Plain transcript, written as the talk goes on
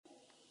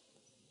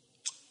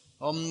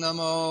Om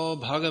Namo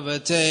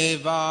Bhagavate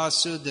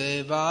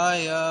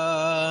Vasudevaya.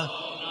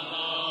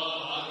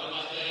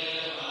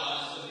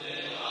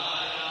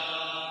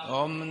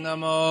 Om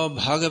Namo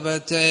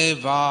Bhagavate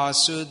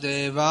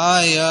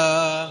Vasudevaya.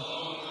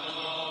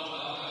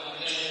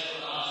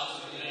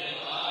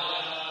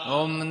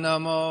 Om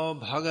Namo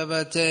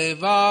Bhagavate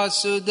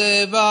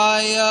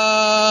Vasudevaya.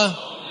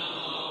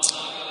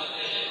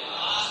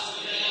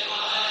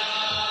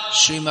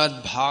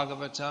 Srimad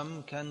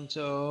Bhagavatam,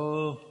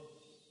 Canto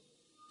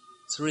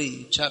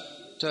 3,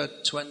 Chapter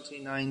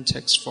 29,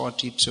 Text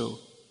 42.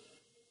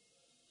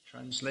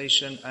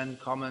 Translation and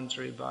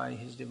commentary by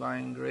His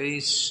Divine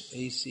Grace,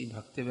 A.C.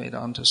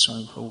 Bhaktivedanta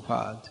Swami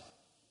Prabhupada.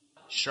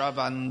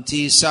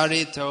 Shravanti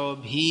sarito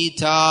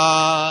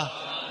bhita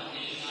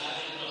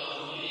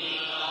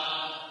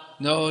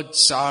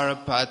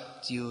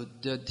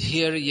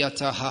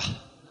nodsarpatyudadhiryataha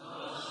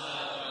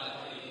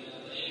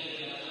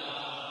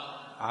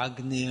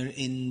Agnir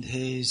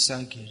indhe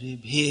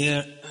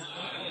sagiribhir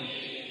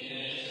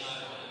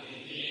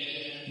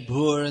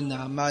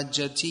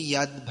Bhurnamajati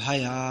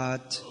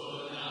yadbhayat.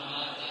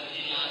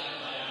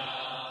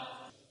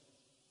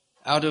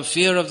 Out of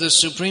fear of the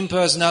Supreme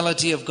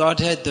Personality of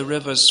Godhead, the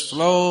rivers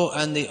flow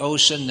and the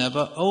ocean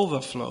never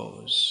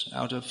overflows.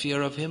 Out of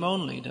fear of Him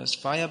only does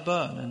fire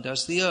burn, and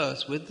does the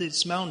earth with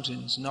its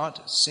mountains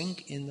not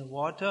sink in the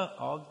water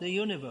of the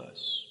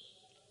universe.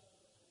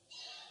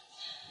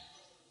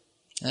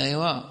 There you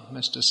are,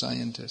 Mr.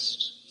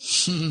 Scientist.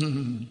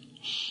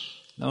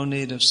 No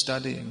need of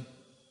studying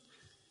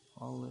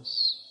all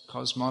this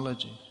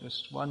cosmology.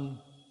 Just one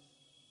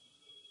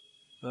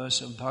verse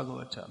of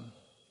Bhagavatam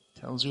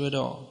tells you it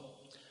all.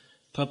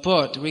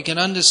 Purport: we can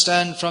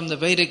understand from the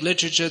Vedic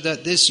literature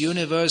that this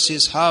universe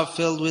is half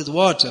filled with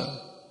water.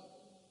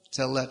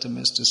 Tell that to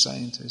Mr.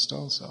 Scientist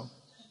also.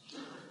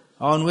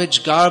 On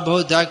which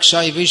Garbho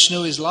Dakshai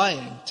Vishnu is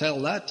lying.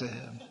 Tell that to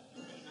him.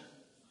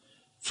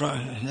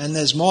 And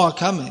there's more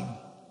coming.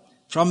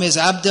 From his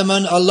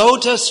abdomen a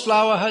lotus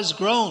flower has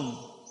grown.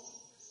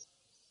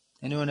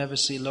 Anyone ever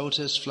see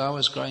lotus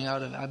flowers growing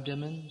out of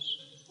abdomens?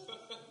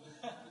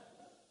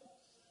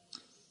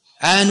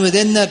 And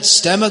within that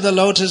stem of the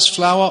lotus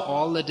flower,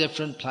 all the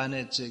different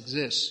planets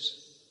exist.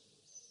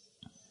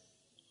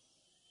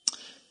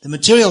 The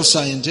material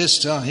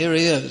scientist, here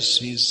he is,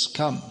 he's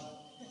come,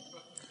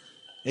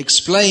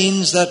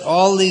 explains that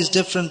all these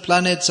different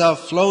planets are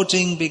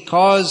floating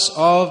because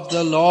of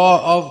the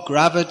law of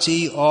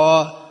gravity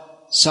or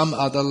some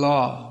other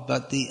law.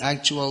 But the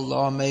actual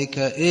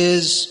lawmaker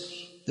is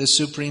the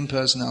Supreme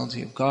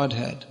Personality of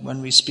Godhead.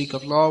 When we speak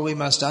of law, we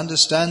must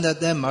understand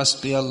that there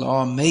must be a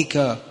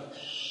lawmaker.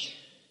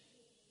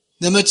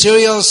 The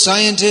material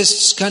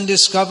scientists can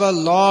discover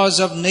laws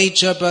of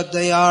nature, but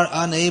they are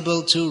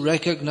unable to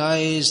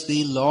recognize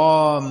the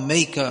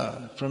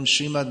lawmaker. From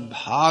Srimad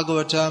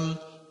Bhagavatam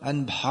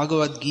and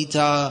Bhagavad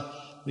Gita,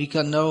 we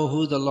can know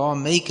who the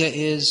lawmaker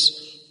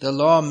is. The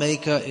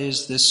lawmaker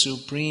is the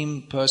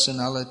Supreme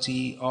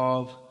Personality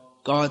of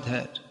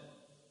Godhead.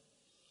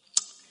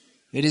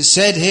 It is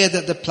said here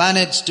that the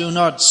planets do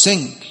not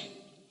sink,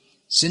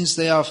 since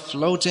they are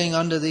floating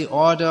under the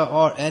order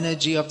or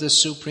energy of the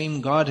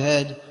Supreme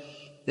Godhead.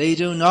 They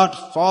do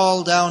not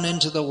fall down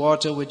into the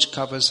water which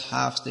covers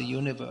half the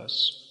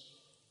universe.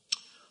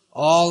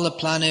 All the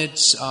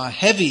planets are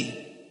heavy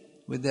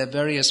with their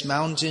various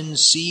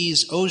mountains,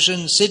 seas,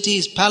 oceans,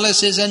 cities,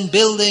 palaces and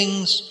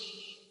buildings,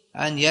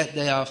 and yet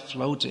they are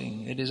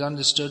floating. It is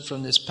understood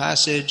from this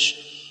passage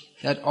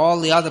that all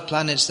the other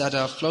planets that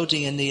are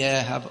floating in the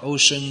air have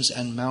oceans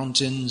and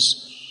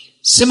mountains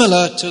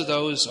similar to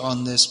those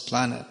on this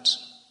planet.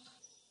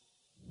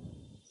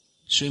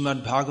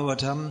 Srimad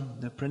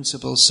Bhagavatam, the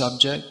principal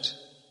subject,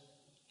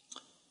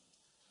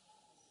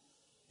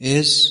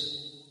 is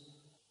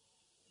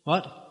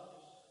what?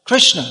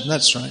 Krishna,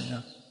 that's right.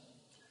 Yeah.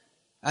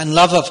 And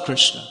love of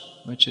Krishna,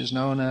 which is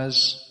known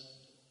as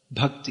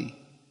bhakti.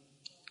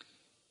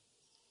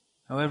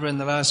 However, in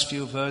the last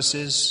few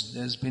verses,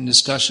 there's been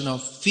discussion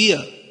of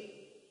fear.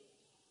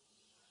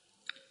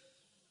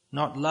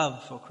 Not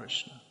love for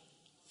Krishna,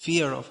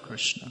 fear of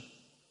Krishna.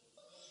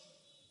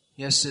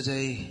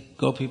 Yesterday,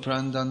 Gopi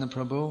Pranadana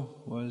Prabhu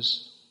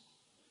was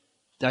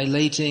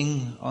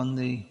dilating on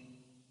the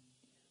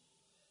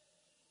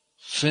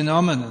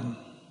phenomenon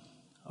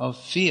of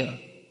fear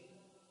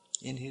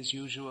in his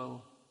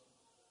usual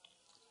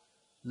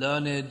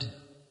learned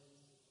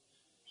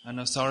and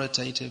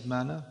authoritative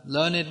manner.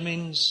 Learned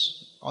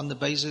means on the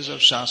basis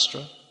of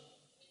Shastra,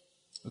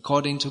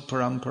 according to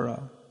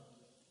parampara.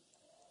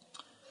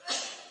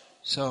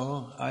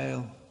 So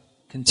I'll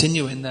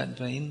continue in that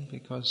vein,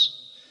 because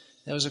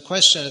there was a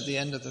question at the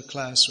end of the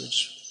class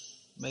which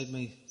made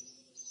me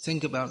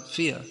think about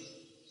fear.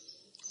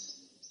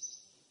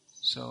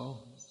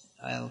 So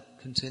I'll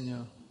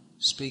continue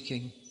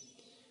speaking.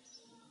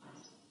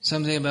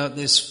 Something about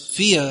this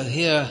fear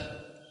here.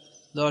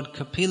 Lord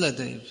Kapila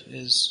Dev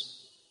is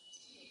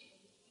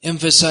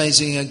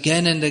emphasizing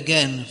again and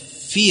again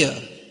fear.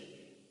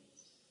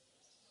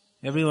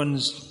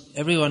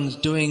 Everyone's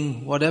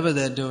doing whatever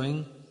they're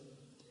doing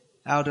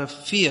out of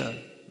fear.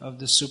 of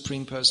the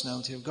Supreme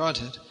Personality of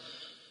Godhead.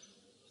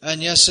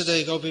 And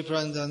yesterday Gopi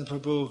Prandan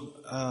Prabhu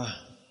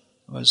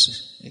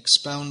was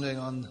expounding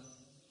on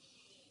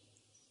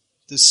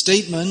the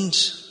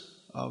statement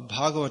of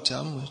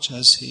Bhagavatam, which,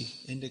 as he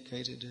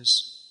indicated,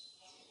 is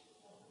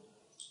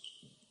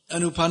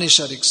an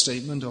Upanishadic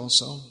statement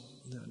also,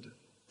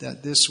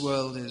 that this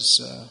world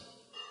is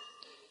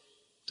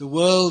the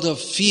world of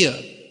fear,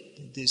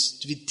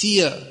 this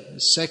Dvitiya,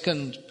 the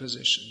second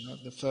position,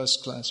 not the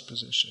first class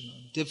position,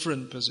 a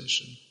different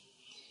position,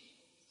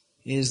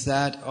 is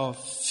that of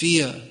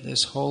fear.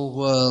 This whole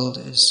world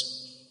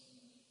is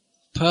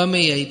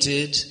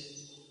permeated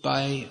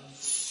by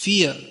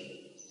fear.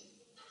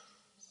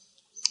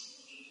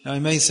 Now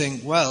you may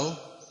think, well,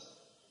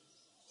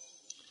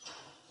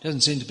 it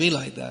doesn't seem to be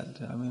like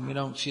that. I mean, we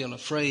don't feel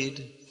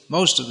afraid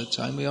most of the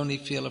time. We only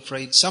feel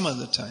afraid some of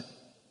the time.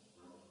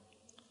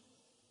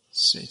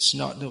 It's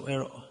not that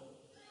we're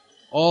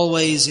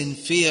always in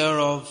fear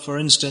of, for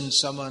instance,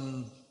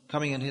 someone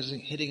coming and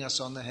hitting us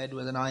on the head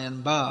with an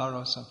iron bar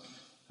or something.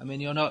 I mean,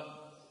 you're not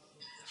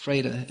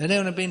afraid of it. Has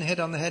anyone been hit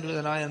on the head with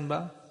an iron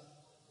bar?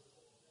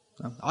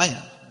 No, I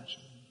have,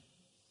 actually.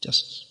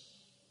 Just.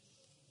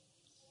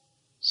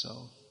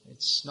 So,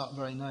 it's not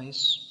very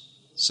nice.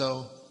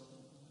 So,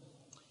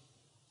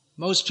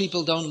 most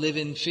people don't live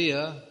in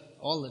fear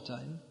all the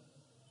time.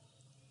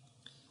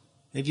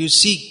 If you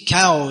see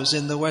cows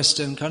in the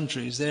Western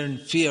countries, they're in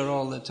fear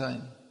all the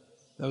time.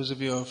 Those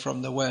of you who are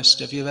from the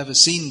West, if you've ever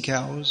seen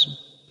cows,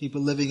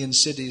 people living in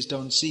cities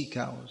don't see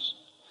cows.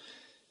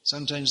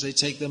 Sometimes they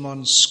take them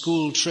on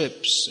school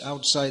trips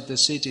outside the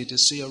city to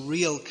see a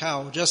real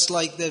cow, just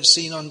like they've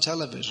seen on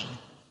television.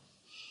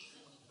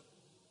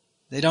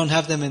 They don't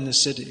have them in the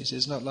cities.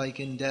 It's not like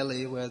in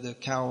Delhi where the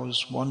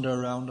cows wander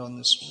around on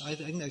the street. I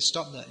think they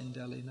stopped that in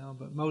Delhi now,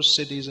 but most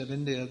cities of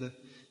India, the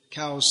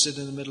cows sit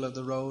in the middle of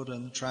the road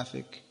and the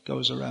traffic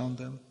goes around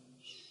them.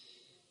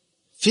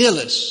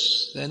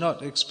 Fearless. They're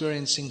not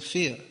experiencing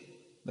fear.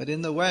 But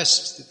in the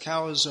West, the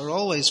cows are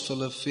always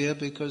full of fear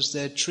because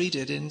they're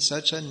treated in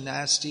such a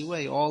nasty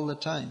way all the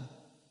time.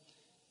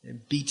 They're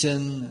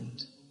beaten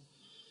and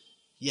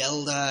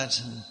yelled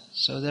at,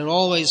 so they're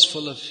always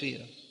full of fear.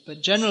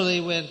 But generally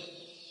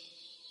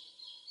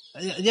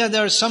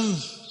there are some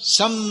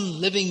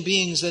living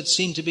beings that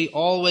seem to be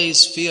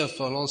always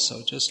fearful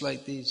also, just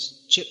like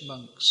these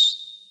chipmunks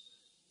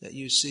that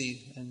you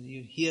see, and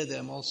you hear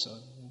them also.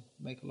 You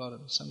make a lot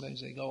of,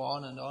 sometimes they go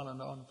on and on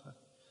and on for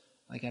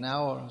like an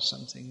hour or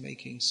something,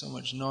 making so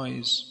much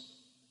noise.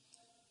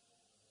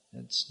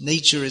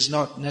 Nature is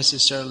not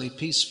necessarily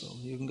peaceful.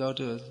 You can go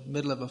to the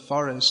middle of a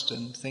forest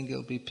and think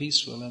it'll be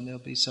peaceful, and there'll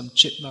be some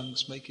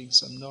chipmunks making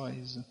some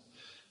noise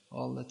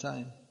all the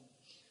time.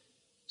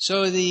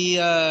 So and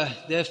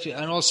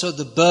also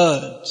the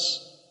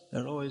birds,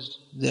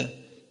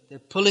 they're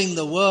pulling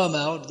the worm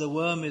out. The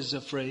worm is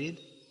afraid,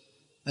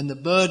 and the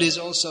bird is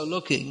also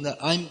looking that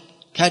I'm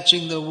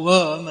catching the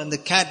worm, and the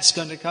cat's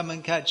going to come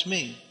and catch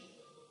me.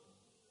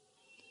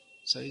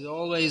 So he's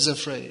always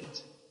afraid.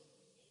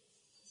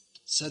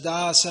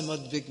 Sada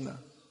samadvigna,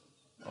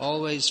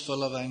 always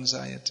full of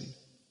anxiety.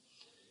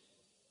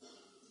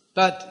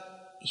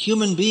 But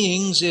human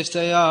beings, if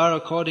they are,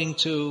 according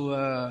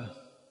to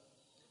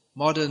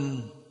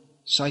modern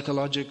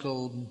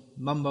psychological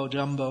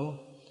mumbo-jumbo,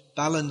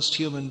 balanced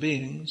human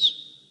beings,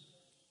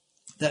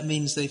 that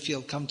means they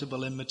feel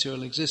comfortable in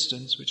material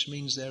existence, which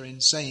means they're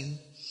insane.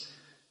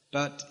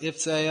 But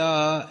if they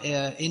are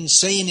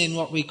insane in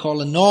what we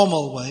call a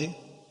normal way,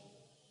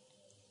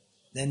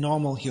 they're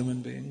normal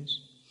human beings,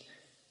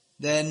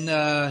 then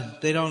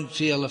they don't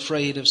feel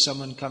afraid of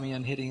someone coming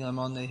and hitting them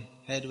on the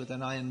head with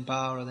an iron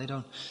bar, or they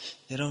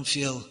don't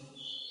feel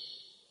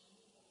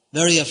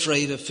very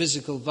afraid of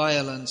physical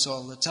violence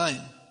all the time.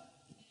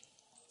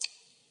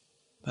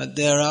 But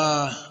there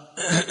are,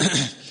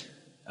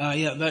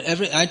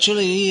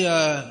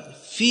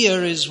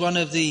 fear is one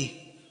of the,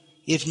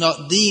 if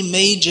not the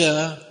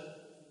major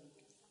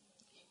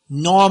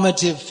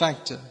normative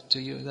factor to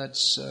you.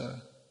 That's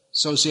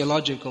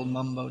sociological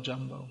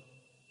mumbo-jumbo.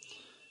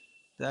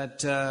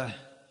 That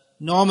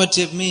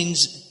normative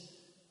means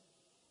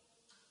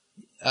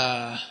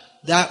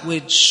that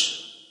which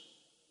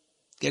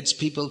gets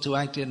people to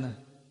act in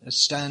a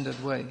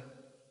standard way.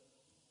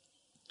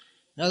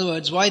 In other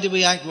words, why do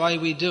we act why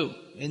we do,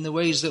 in the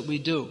ways that we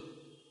do?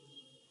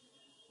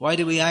 Why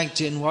do we act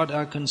in what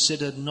are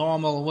considered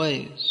normal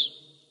ways?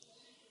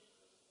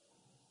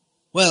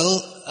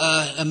 Well,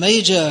 a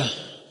major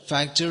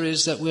factor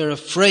is that we're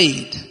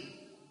afraid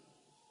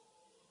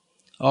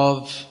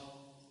of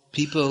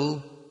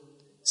people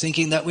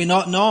thinking that we're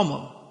not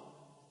normal.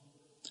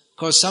 Of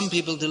course, some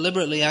people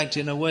deliberately act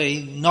in a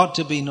way not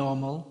to be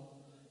normal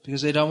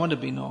because they don't want to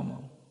be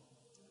normal.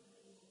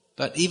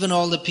 But even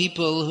all the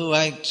people who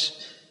act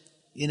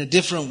in a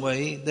different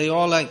way,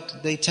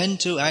 they tend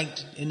to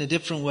act in a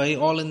different way,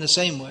 all in the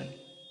same way.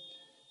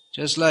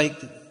 Just like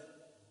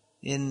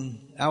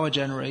in our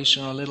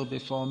generation or a little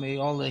before me,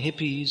 all the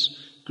hippies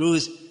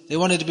they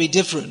wanted to be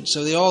different.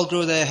 So they all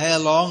grew their hair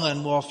long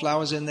and wore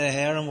flowers in their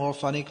hair and wore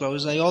funny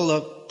clothes. They all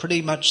look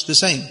pretty much the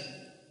same.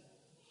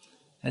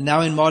 And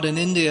now in modern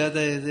India,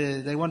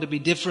 they want to be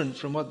different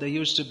from what they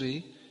used to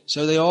be.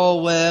 So they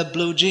all wear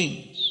blue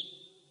jeans.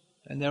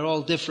 And they're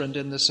all different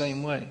in the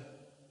same way.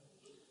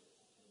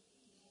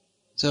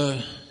 So,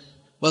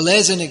 well,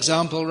 there's an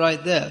example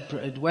right there.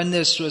 When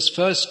this was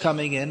first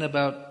coming in,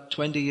 about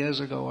 20 years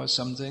ago or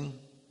something,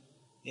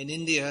 in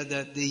India,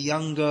 that the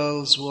young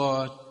girls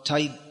wore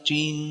tight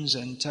jeans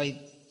and tight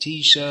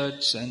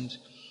t-shirts, and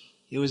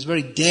it was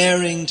very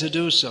daring to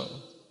do so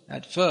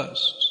at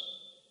first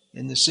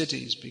in the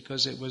cities,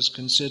 because it was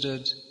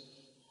considered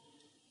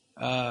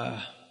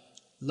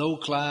low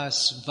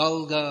class,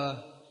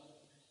 vulgar,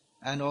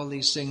 and all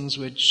these things,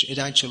 which it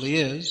actually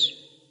is.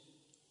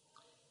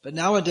 But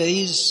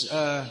nowadays,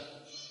 the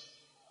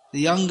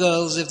young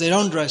girls, if they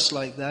don't dress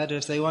like that,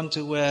 if they want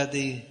to wear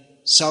the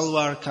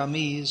salwar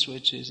kameez,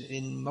 which is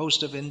in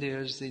most of India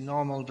is the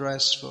normal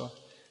dress for,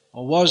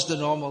 or was the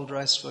normal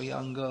dress for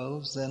young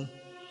girls, then,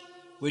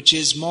 which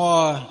is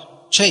more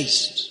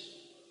chaste,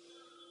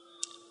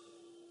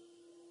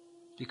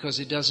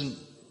 because it doesn't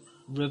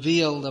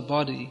reveal the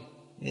body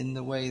in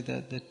the way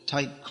that the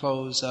tight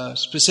clothes are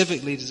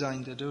specifically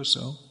designed to do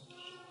so,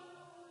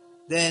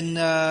 then,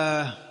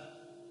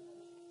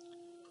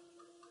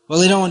 well,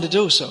 they don't want to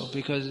do so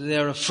because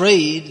they're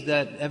afraid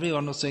that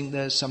everyone will think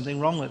there's something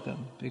wrong with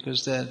them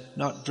because they're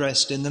not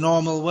dressed in the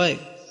normal way.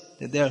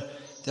 That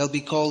they'll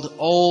be called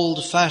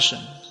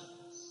old-fashioned,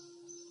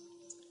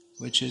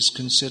 which is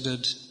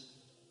considered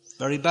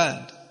very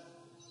bad.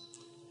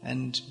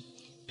 And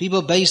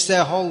people base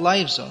their whole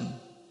lives on,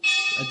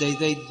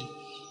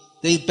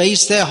 they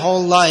base their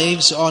whole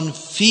lives on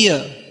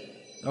fear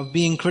of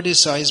being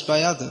criticized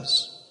by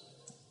others.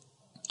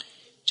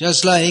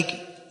 Just like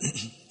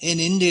in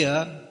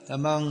India,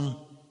 among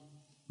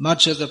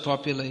much of the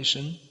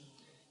population,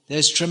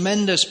 there's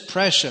tremendous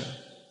pressure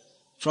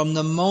from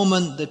the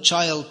moment the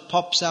child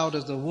pops out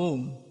of the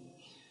womb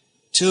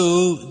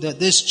to that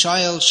this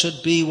child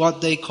should be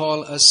what they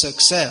call a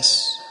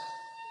success.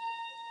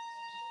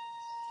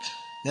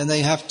 Then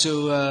they have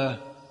to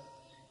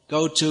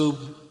go to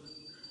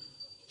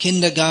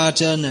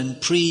kindergarten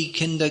and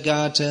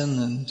pre-kindergarten,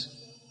 and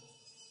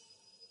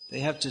they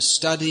have to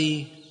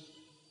study.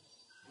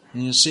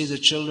 And you see the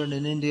children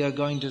in India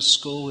going to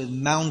school with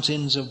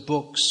mountains of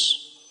books.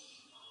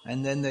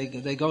 And then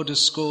they go to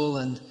school,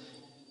 and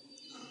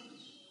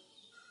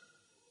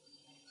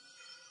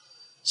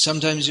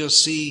sometimes you'll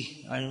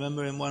see, I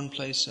remember in one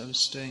place I was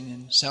staying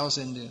in South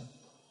India,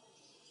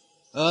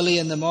 early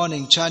in the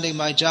morning chanting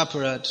my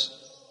japa at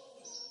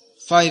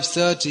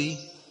 5:30,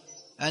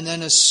 and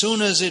then as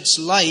soon as it's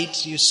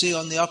light, you see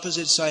on the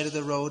opposite side of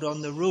the road,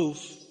 on the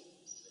roof,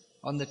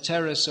 on the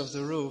terrace of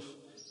the roof,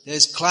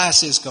 there's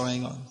classes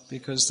going on,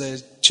 because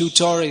there's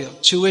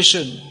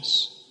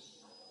tuitions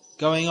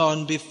going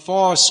on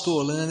before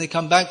school, and then they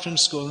come back from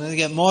school and then they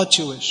get more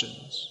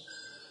tuitions.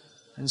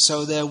 And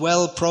so they're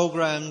well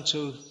programmed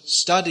to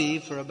study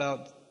for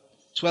about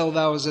 12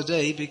 hours a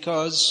day,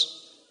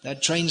 because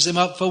that trains them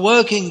up for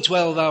working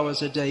 12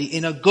 hours a day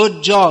in a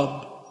good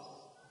job.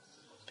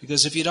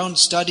 Because if you don't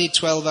study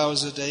 12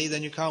 hours a day,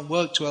 then you can't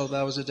work 12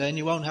 hours a day, and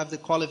you won't have the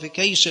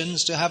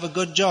qualifications to have a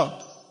good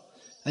job.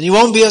 And you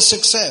won't be a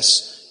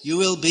success. You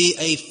will be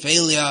a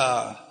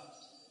failure.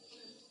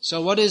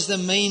 So what is the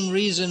main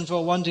reason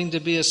for wanting to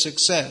be a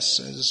success?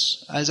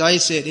 As I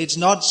said, it's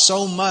not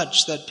so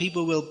much that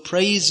people will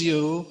praise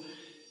you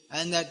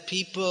and that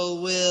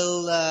people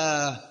will,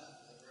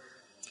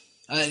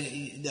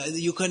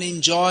 you can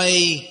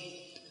enjoy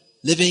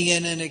living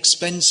in an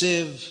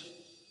expensive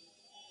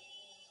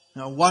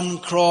 1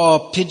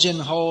 crore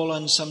pigeonhole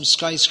on some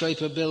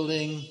skyscraper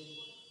building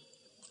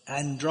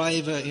and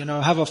drive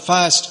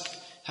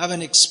have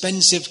an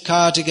expensive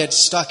car to get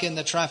stuck in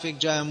the traffic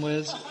jam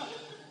with.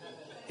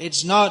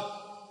 It's not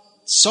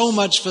so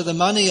much for the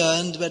money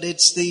earned, but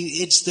it's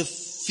the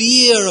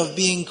fear of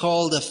being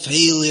called a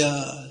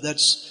failure.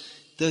 That's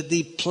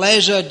the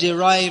pleasure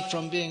derived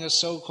from being a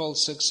so-called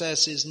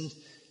success is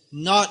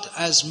not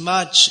as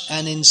much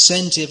an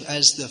incentive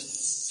as the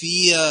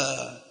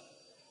fear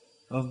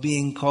of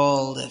being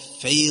called a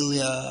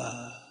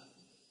failure.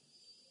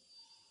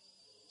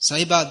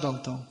 Sahi baat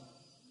bolta hu.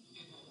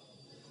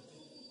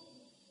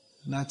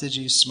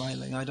 Mataji is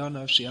smiling. I don't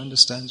know if she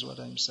understands what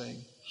I'm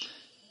saying.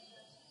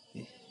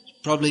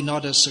 Probably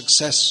not a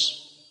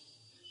success.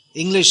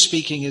 English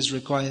speaking is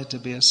required to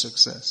be a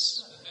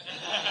success.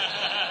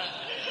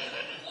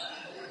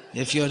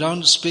 If you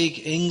don't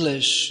speak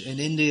English in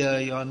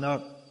India, you're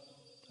not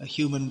a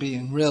human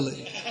being,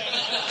 really.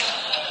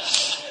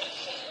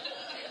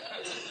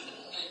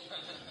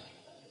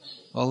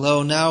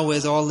 Although now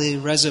with all the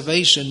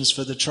reservations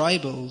for the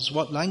tribals,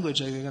 what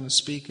language are they going to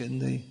speak in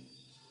the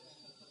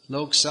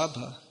Lok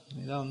Sabha?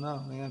 We don't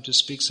know. They have to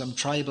speak some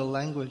tribal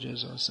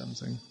languages or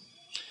something.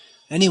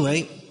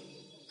 Anyway,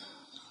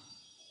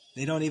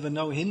 they don't even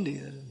know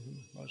Hindi.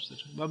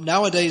 Well,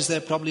 nowadays they're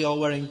probably all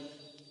wearing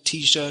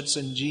t-shirts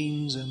and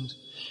jeans and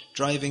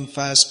driving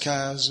fast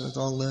cars with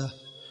all the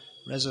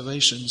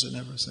reservations and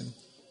everything.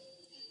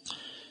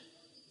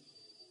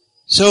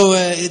 So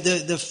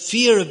the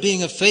fear of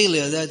being a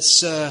failure,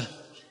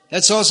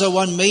 That's also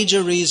one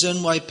major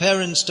reason why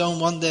parents don't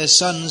want their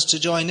sons to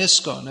join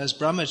ISKCON as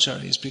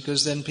brahmacharis,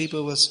 because then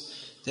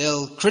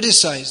they'll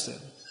criticize them.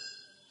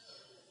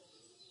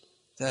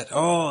 That,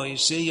 oh, you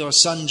see, your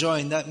son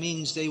joined, that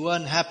means they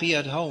weren't happy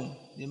at home.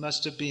 There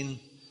must have been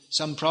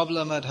some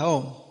problem at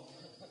home.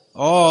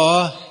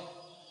 Or,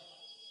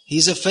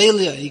 he's a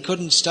failure, he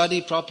couldn't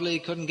study properly, he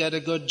couldn't get a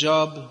good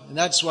job, and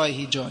that's why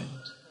he joined.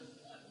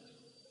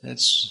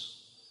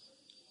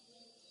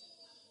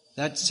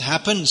 That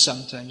happens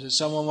sometimes. If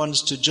someone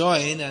wants to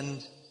join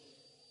and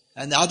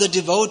the other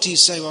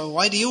devotees say, well,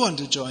 why do you want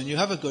to join? You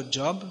have a good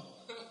job.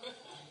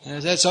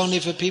 That's only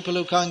for people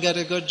who can't get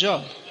a good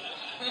job.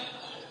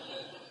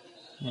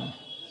 Yeah.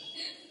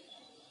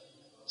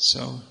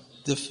 So,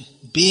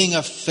 being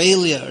a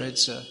failure,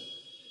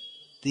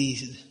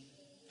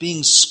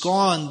 being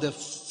scorned, the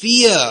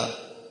fear,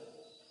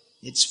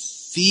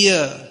 it's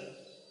fear,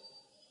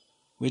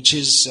 which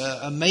is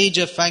a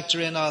major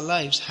factor in our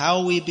lives,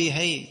 how we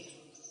behave.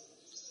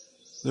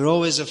 We're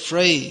always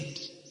afraid.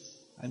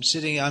 I'm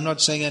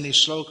not saying any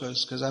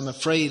shlokas because I'm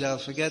afraid I'll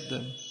forget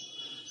them.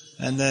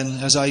 And then,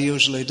 as I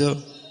usually do.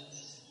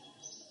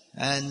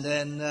 And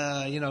then,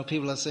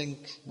 people will think,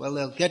 well,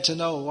 they'll get to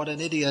know what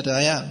an idiot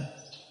I am.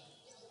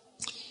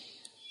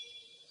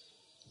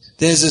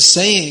 There's a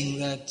saying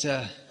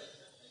that,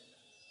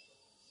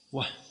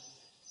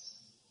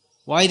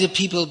 why do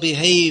people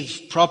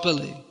behave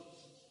properly?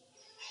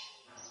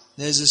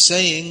 There's a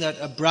saying that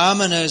a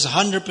brahmana is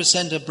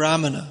 100% a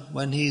brahmana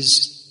when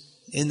he's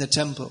in the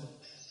temple.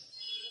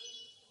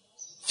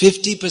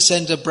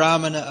 50% a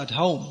brahmana at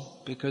home,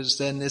 because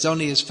then there's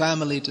only his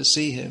family to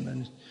see him,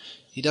 and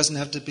he doesn't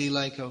have to be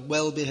like a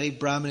well-behaved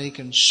brahmana. He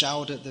can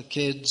shout at the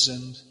kids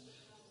and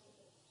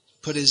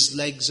put his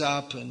legs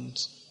up and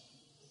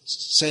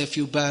say a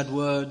few bad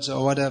words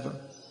or whatever.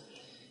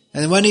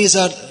 And when he's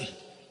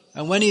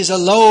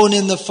alone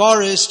in the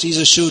forest, he's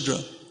a Shudra.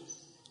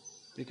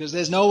 Because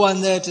there's no one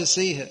there to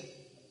see him.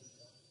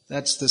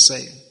 That's the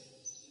saying.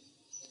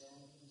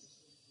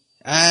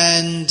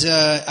 And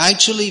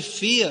actually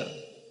fear.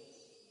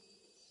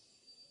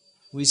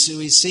 We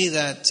see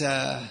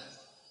that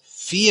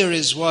fear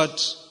is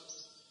what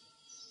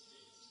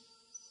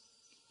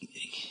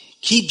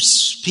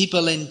keeps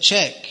people in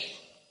check,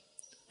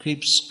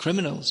 keeps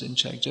criminals in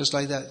check, just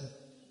like that.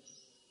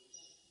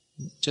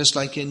 Just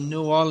like in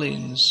New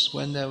Orleans,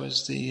 when there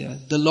was the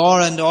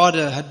law and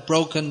order had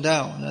broken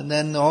down, and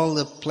then all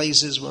the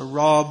places were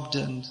robbed,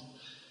 and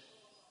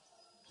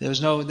there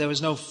was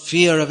no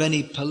fear of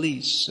any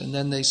police, and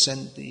then they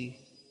sent the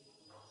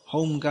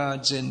home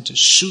guards in to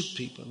shoot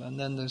people, and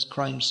then the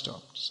crime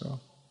stopped.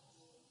 So,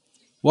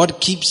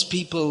 what keeps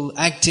people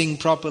acting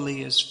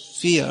properly is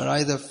fear,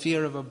 either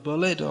fear of a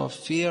bullet or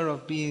fear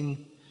of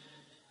being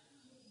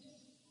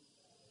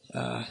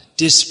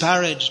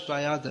disparaged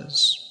by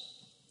others.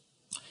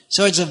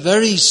 So it's a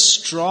very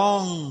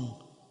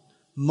strong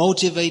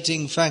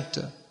motivating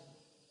factor.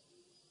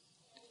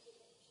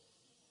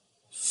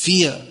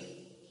 Fear.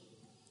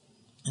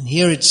 And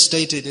here it's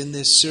stated in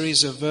this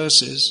series of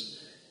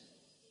verses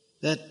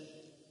that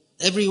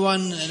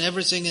everyone and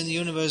everything in the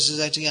universe is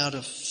acting out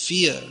of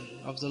fear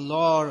of the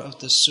law of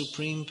the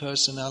Supreme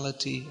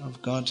Personality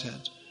of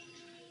Godhead.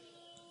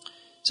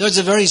 So it's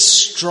a very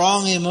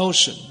strong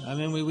emotion. I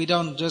mean, we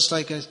don't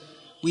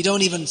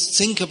even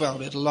think about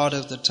it a lot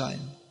of the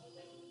time.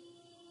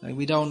 Like,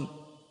 we don't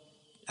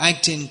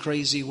act in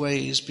crazy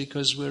ways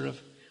because we're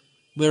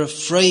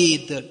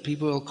afraid that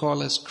people will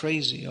call us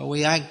crazy, or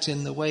we act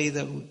in the way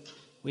that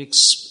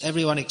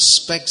everyone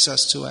expects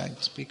us to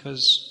act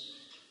because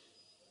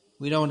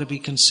we don't want to be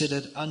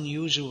considered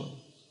unusual.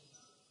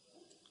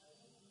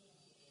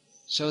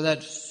 So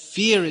that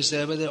fear is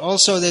there, but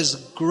there's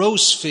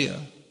gross fear.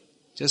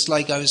 Just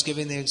like I was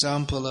giving the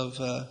example of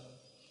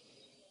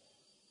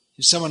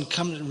if someone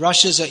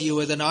rushes at you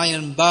with an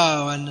iron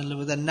bar and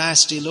with a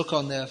nasty look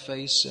on their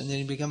face, and then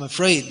you become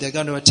afraid they're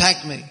going to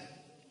attack me.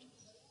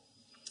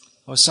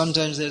 Or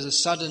sometimes there's a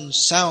sudden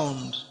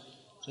sound,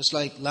 just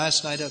like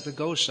last night at the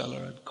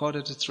Goshala at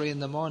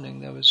 2:45 a.m,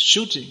 there was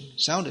shooting,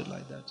 sounded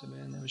like that to me,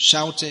 and there was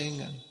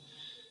shouting, and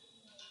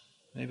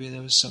maybe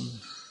there was some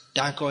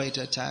dacoit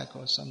attack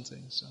or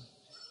something. So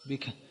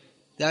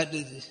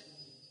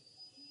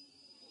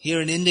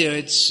here in India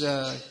it's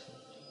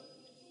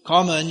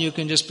common. You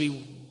can just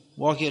be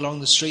walking along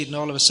the street and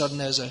all of a sudden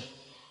there's a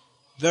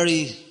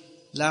very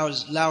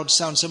loud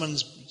sound.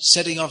 Someone's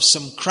setting off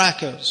some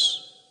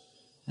crackers.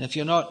 And if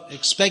you're not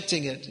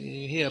expecting it,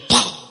 you hear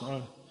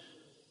or,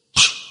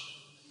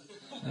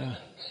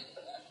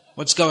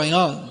 what's going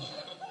on?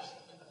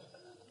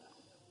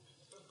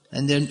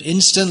 And then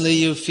instantly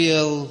you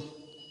feel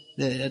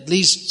that, at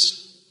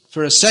least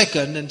for a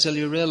second, until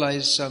you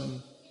realize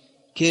some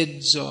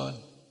kids, or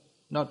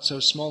not so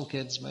small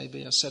kids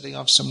maybe, are setting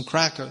off some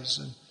crackers,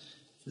 and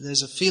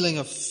there's a feeling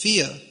of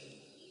fear.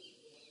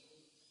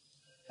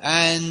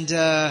 And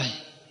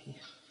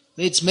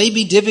it's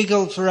maybe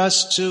difficult for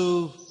us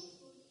to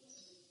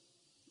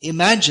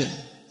imagine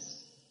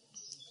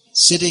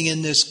sitting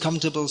in this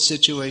comfortable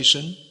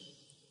situation,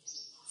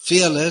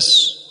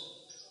 fearless,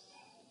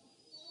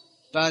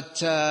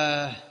 But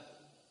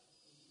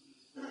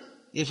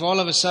if all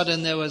of a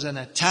sudden there was an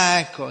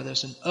attack or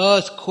there's an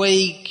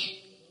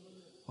earthquake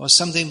or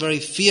something very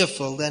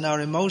fearful, then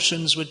our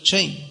emotions would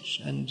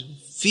change. And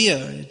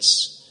fear,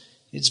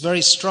 it's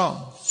very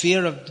strong.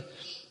 Fear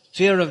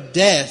of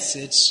death.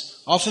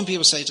 It's often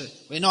people say,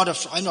 I'm not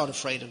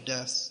afraid of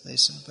death. They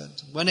say,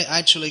 but when it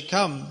actually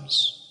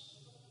comes,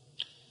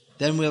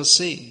 then we'll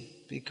see.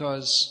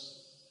 Because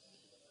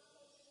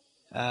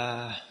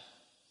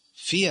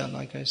fear,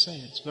 like I say,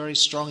 it's a very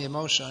strong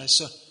emotion.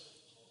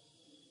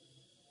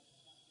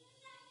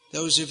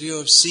 Those of you who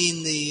have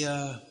seen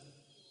the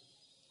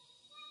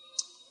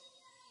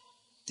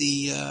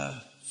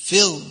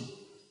film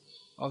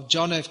of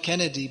John F.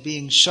 Kennedy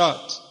being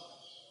shot.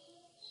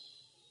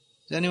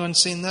 Has anyone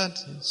seen that?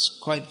 It's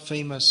quite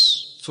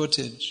famous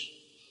footage.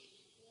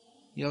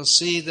 You'll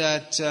see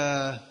that,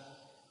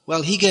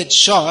 he gets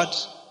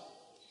shot,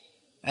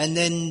 and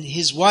then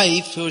his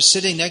wife, who was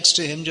sitting next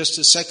to him just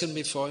a second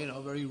before,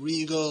 very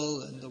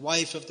regal, and the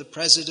wife of the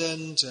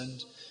president,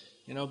 and,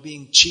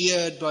 being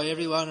cheered by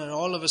everyone, and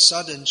all of a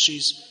sudden she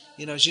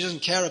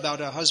doesn't care about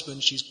her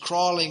husband. She's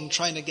crawling,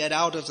 trying to get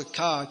out of the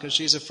car because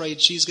she's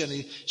afraid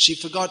she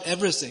forgot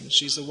everything.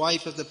 She's the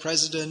wife of the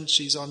president.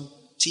 She's on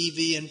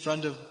TV in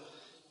front of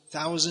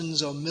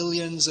thousands or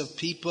millions of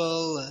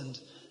people, and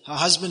her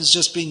husband's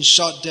just been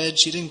shot dead.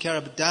 She didn't care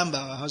a damn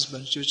about her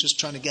husband. She was just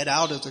trying to get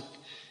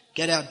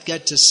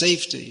to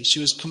safety. She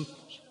was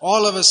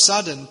all of a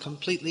sudden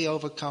completely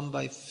overcome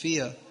by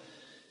fear.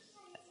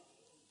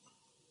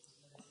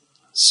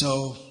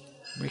 So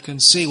we can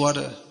see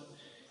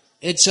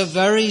it's a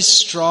very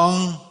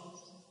strong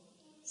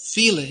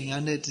feeling,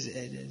 and it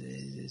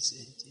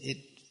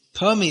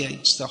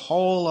permeates the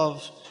whole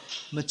of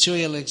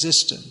material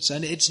existence,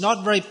 and it's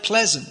not very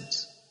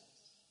pleasant.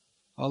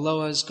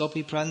 Although, as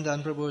Gopi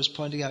Prandan Prabhu was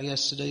pointing out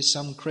yesterday,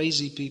 some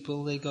crazy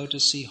people, they go to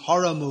see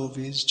horror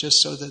movies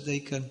just so that they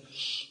can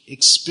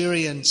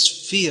experience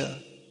fear.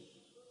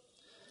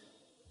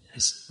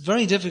 It's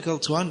very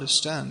difficult to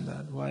understand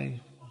that, why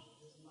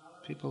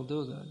people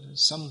do that.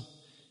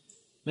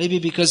 Maybe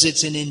because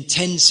it's an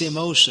intense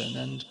emotion,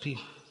 and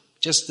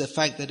just the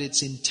fact that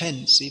it's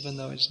intense, even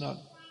though it's not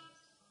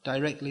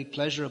directly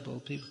pleasurable,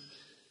 people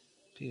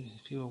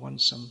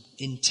want some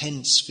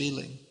intense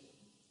feeling.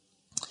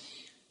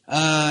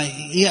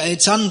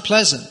 It's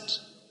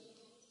unpleasant,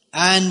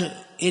 and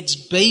it's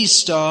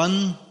based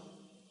on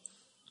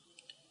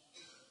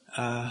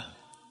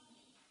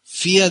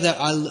fear that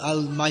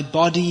my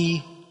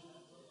body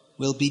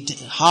will be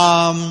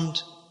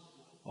harmed,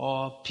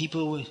 or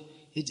people.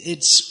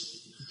 It's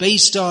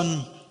based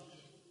on.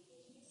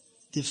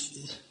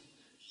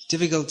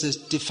 Difficult to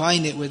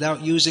define it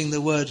without using the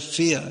word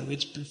fear.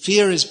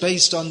 Fear is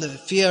based on the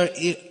fear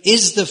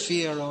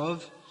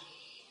of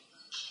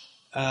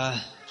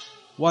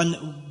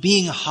one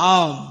being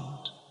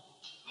harmed.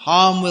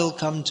 Harm will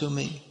come to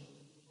me,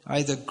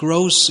 either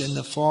gross in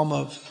the form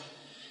of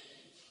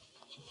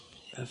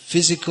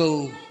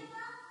physical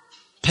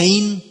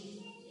pain,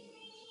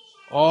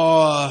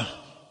 or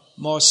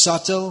more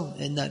subtle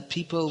in that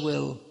people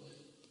will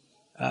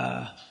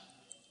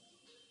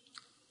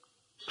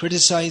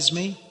criticize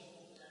me,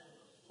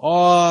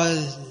 or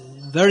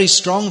very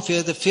strong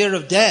fear, the fear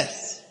of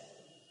death.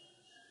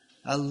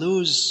 I'll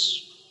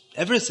lose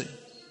everything.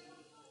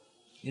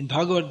 In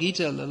Bhagavad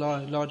Gita, the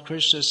Lord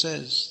Krishna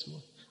says,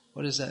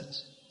 what is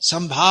that?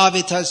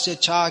 Sambhavitasya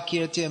cha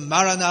kirti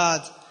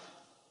maranat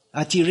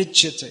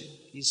atirichyate.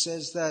 He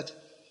says that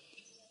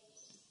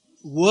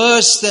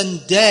worse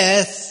than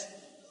death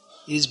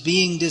is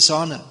being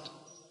dishonored.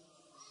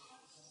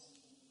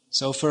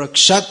 So for a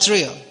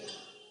kshatriya,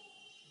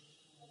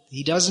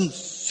 he doesn't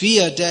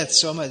fear death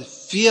so much.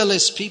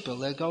 Fearless people,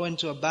 they go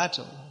into a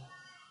battle.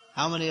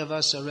 How many of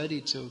us are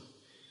ready to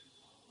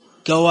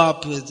go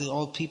up with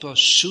all people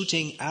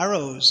shooting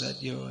arrows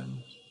at you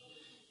and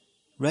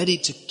ready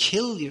to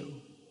kill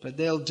you? But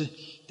they'll do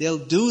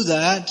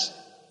that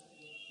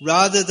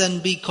rather than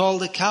be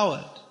called a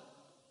coward.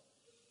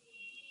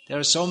 There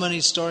are so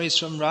many stories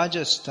from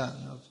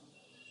Rajasthan of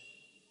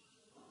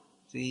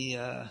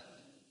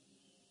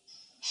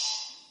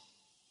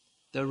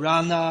the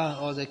Rana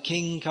or the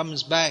king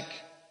comes back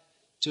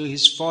to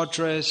his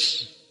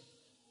fortress,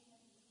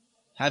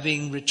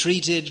 having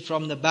retreated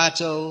from the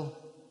battle,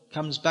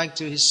 comes back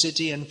to his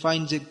city and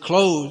finds it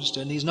closed,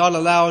 and he's not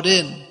allowed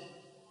in.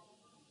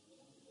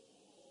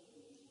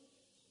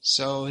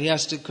 So he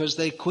has to, because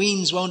the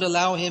queens won't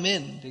allow him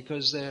in,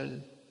 because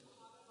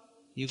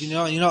you're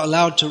not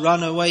allowed to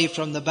run away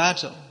from the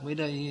battle. Let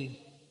me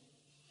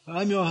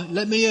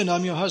in,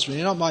 I'm your husband.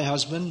 You're not my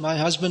husband. My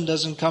husband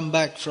doesn't come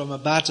back from a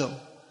battle.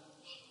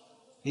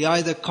 He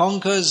either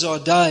conquers or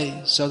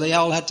dies. So they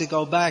all had to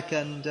go back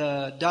and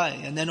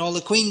die. And then all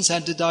the queens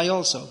had to die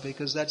also,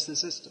 because that's the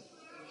system.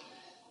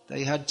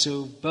 They had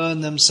to burn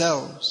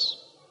themselves.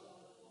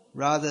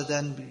 Rather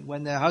than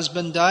when their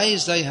husband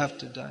dies, they have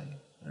to die.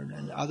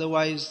 And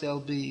otherwise they'll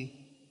be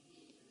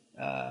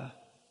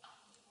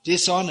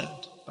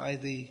dishonored by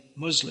the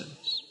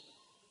Muslims,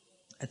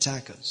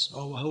 attackers,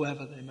 or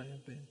whoever they may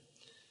have been.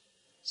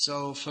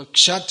 So for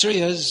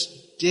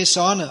Kshatriyas,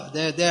 dishonor,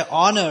 their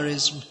honor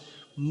is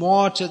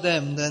more to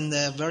them than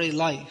their very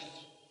life.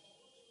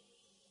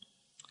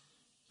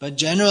 But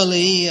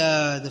generally,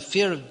 the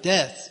fear of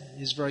death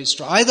is very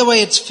strong. Either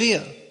way, it's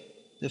fear.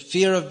 The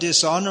fear of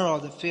dishonor or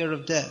the fear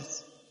of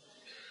death.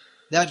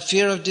 That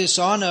fear of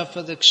dishonor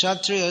for the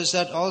Kshatriyas,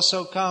 that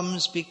also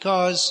comes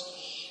because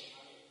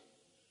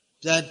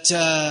that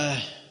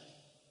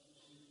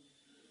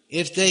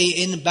if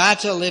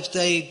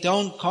they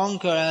don't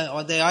conquer,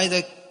 or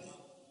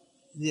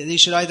they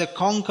should either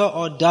conquer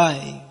or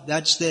die.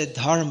 That's their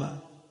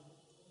dharma.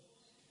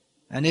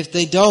 And if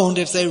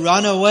they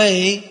run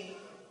away,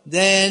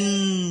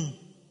 then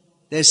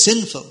they're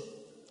sinful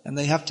and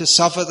they have to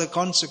suffer the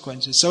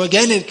consequences. So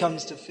again it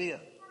comes to fear.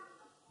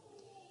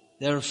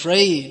 They're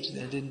afraid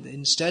that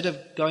instead of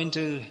going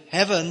to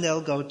heaven,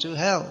 they'll go to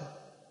hell.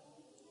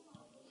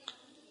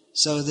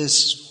 So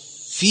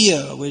this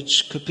fear,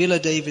 which Kapila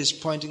Dev is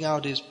pointing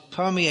out,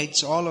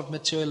 permeates all of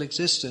material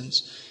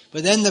existence.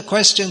 But then the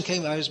question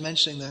came, I was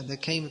mentioning that, the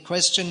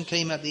question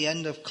came at the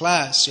end of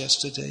class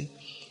yesterday.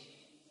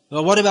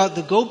 Well, what about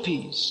the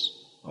gopis,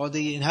 or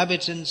the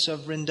inhabitants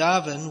of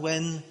Vrindavan,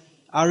 when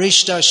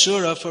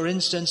Arishtashura, for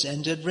instance,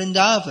 entered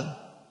Vrindavan?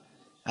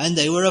 And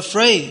they were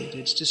afraid.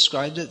 It's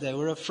described that they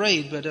were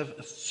afraid,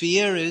 but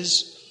fear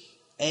is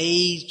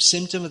a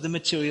symptom of the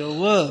material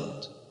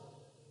world.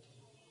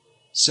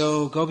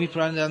 So Gopi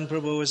Pranadhan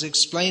Prabhu was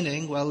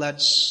explaining, well,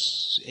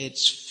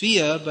 it's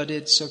fear, but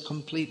it's a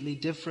completely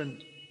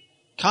different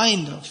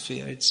kind of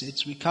fear.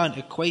 We can't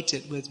equate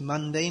it with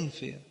mundane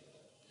fear.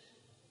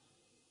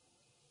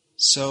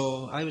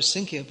 So I was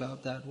thinking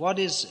about that.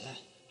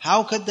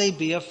 How could they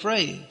be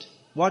afraid?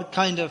 What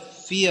kind of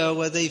fear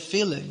were they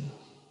feeling?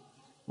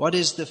 What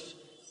is the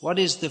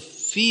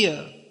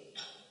fear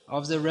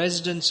of the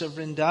residents of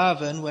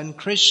Vrindavan when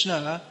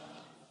Krishna,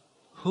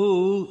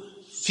 who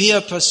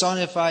fear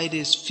personified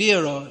is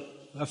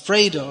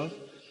afraid of,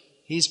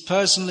 he's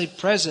personally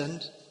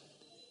present,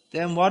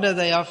 then what are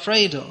they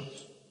afraid of?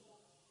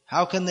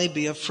 How can they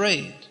be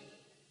afraid?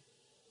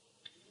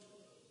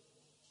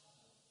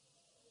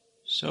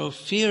 So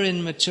fear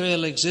in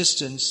material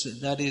existence,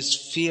 that is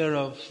fear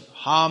of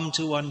harm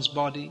to one's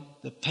body,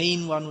 the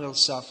pain one will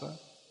suffer.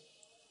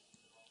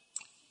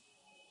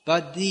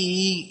 But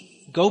the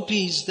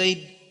gopis,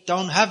 they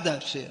don't have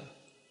that fear,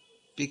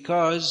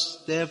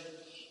 because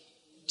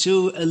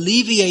to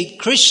alleviate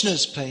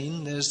Krishna's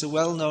pain, there's the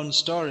well-known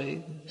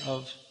story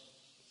of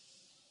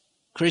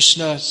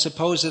Krishna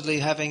supposedly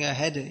having a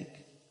headache.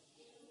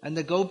 And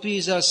the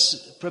gopis are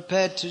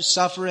prepared to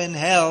suffer in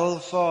hell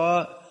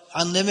for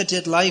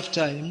unlimited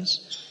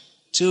lifetimes.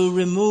 To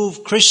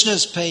remove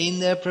Krishna's pain,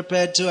 they're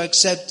prepared to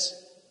accept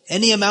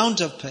any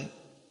amount of pain.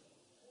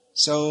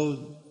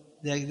 So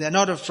they're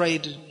not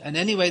afraid, and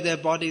anyway their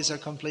bodies are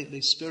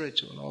completely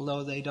spiritual,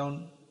 although they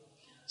don't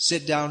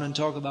sit down and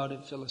talk about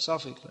it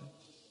philosophically.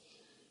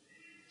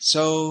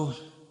 So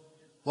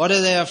what are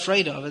they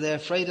afraid of? Are they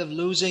afraid of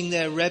losing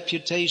their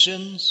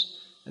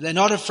reputations? They're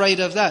not afraid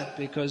of that,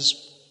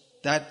 because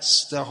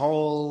that's the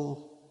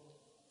whole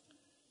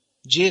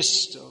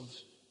gist of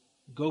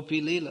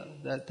Gopi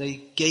Leela, that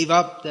they gave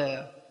up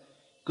their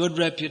good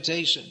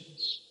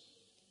reputations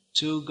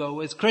to go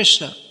with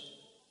Krishna.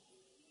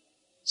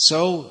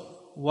 So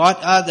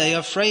what are they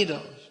afraid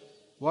of?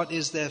 What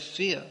is their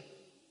fear?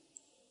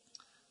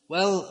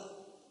 Well,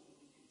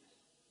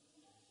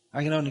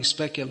 I can only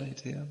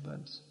speculate here,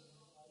 but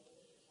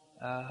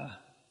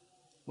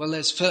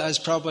as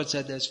Prabhupada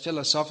said, there's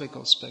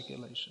philosophical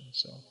speculation,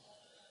 so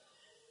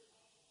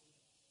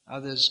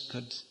others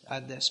could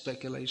add their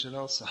speculation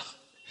also.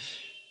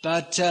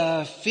 But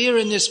fear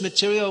in this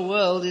material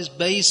world is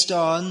based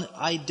on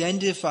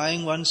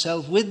identifying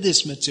oneself with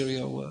this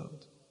material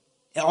world.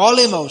 All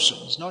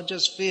emotions, not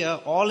just fear,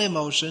 all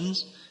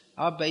emotions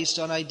are based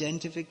on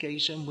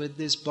identification with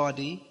this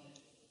body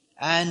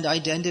and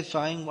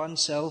identifying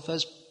oneself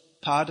as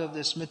part of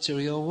this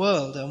material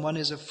world. And one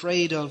is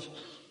afraid of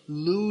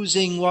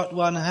losing what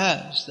one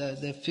has,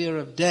 the fear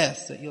of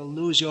death, that you'll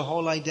lose your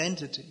whole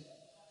identity.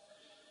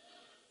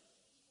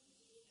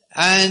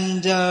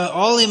 And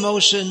all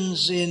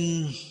emotions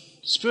in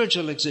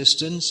spiritual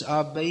existence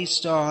are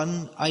based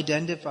on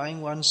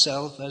identifying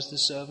oneself as the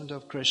servant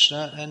of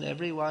Krishna, and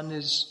everyone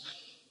is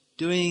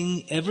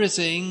doing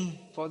everything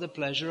for the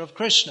pleasure of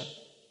Krishna.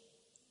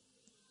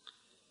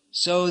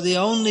 So the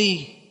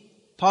only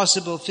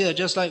possible fear,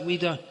 just like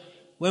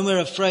when we're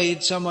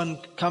afraid someone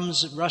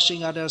comes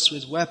rushing at us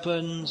with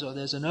weapons, or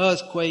there's an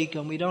earthquake,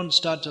 and we don't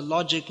start to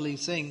logically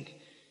think,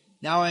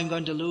 now I'm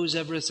going to lose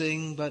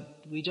everything,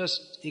 but we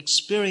just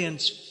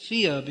experience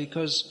fear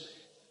because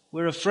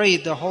we're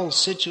afraid the whole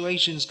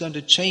situation is going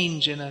to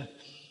change in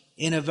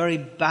a very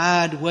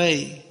bad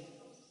way.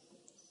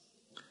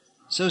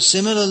 So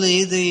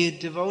similarly, the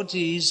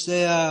devotees,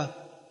 they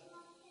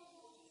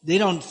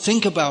don't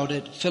think about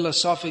it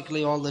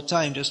philosophically all the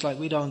time, just like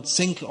we don't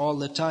think all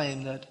the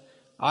time that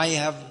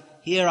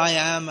here I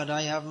am, and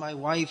I have my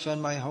wife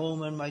and my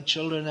home and my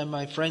children and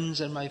my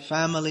friends and my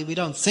family. We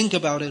don't think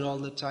about it all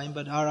the time,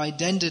 but our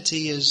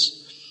identity is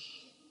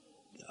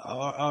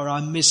or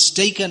our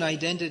mistaken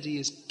identity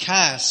is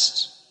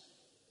cast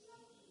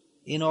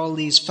in all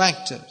these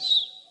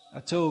factors.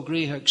 Ato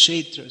griha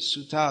kshetra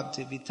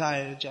sutabti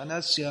vitaya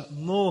janasya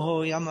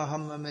moho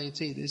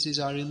yamahammameti. This is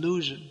our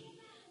illusion,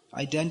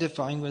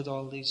 identifying with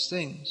all these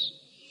things.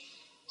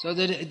 So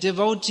the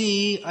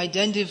devotee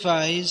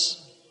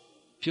identifies,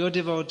 pure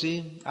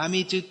devotee,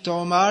 amitu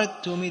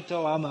tomar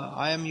tumito ama.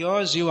 I am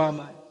yours, you are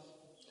mine.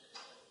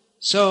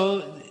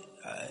 So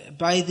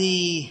by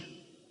the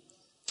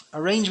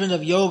arrangement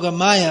of Yoga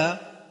Maya,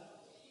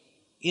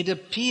 it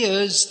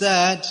appears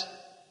that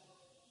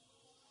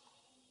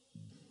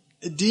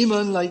a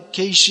demon like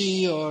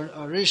Keshi or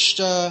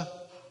Arishta,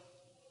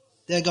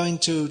 they're going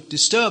to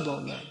disturb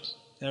all that.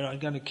 They're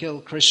going to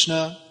kill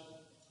Krishna,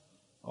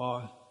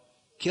 or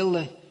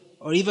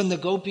or even the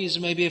gopis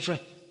may be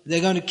afraid.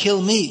 They're going to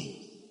kill me.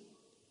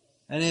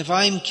 And if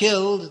I'm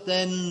killed,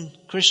 then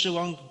Krishna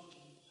won't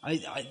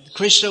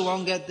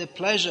get the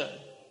pleasure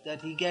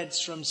that he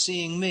gets from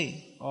seeing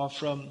me or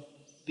from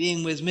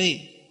being with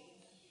me.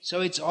 So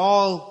it's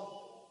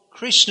all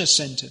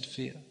Krishna-centered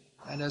fear.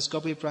 And as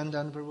Gopi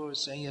Prandan Prabhu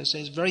was saying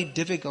yesterday, it's very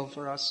difficult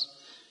for us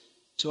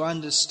to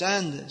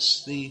understand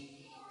this.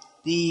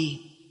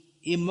 The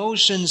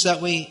emotions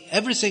that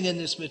everything in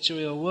this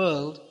material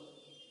world,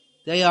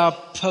 they are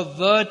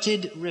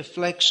perverted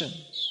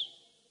reflections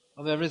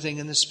of everything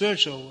in the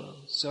spiritual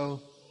world.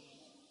 So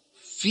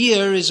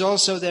fear is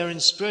also there in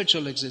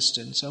spiritual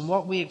existence. And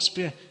what we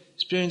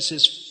experience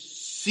as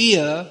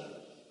fear,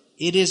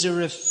 it is a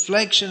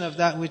reflection of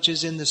that which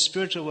is in the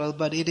spiritual world,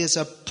 but it is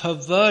a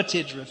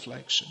perverted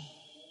reflection.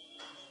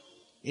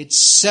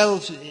 It's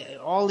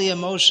all the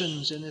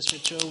emotions in this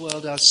material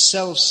world are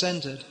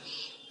self-centered.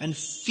 And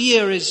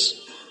fear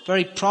is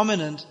very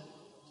prominent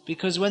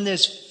because when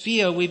there's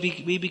fear, we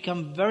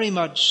become very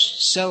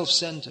much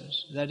self-centered.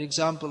 That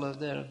example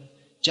of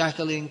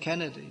Jacqueline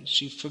Kennedy,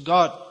 she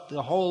forgot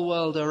the whole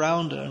world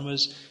around her, and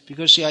was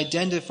because she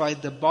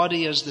identified the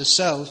body as the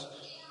self,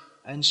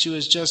 and she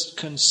was just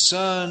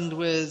concerned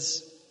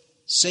with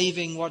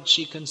saving what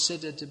she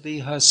considered to be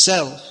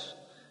herself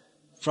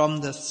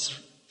from the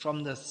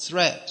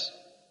threat.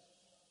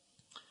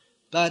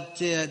 But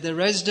the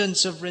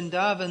residents of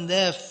Vrindavan,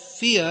 their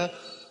fear,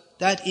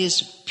 that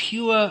is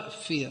pure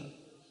fear.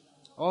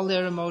 All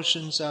their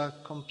emotions are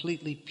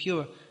completely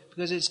pure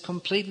because it's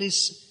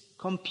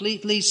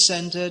completely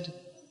centered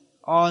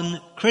on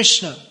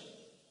Krishna.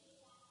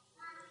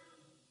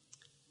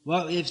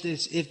 Well, if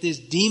this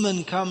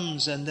demon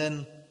comes and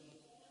then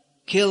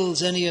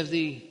kills any of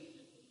the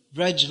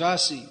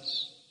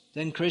Vrajvasis,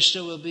 then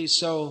Krishna will be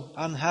so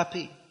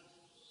unhappy.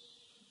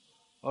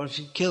 Or if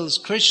he kills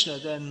Krishna,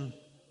 then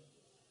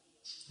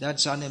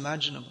that's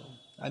unimaginable.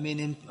 I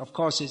mean, of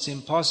course it's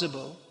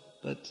impossible,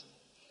 but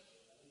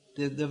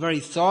the very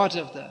thought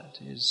of that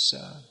is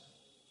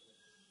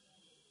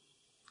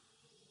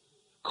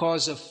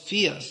cause of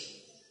fear.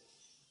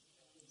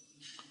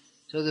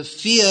 So the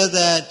fear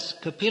that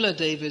Kapila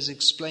Dev is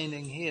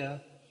explaining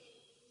here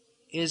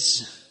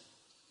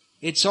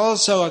it's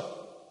also a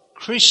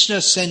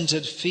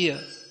Krishna-centered fear,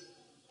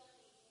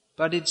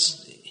 but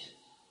it's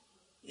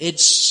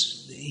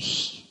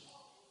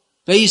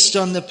based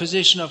on the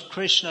position of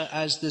Krishna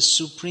as the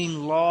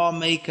supreme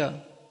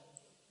lawmaker.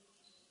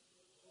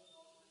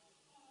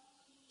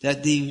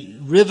 That the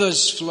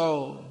rivers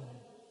flow,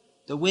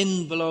 the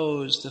wind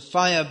blows, the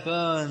fire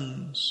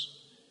burns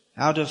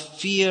out of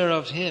fear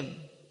of him.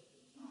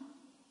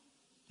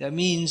 That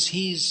means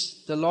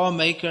he's the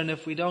lawmaker, and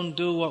if we don't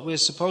do what we're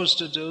supposed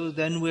to do,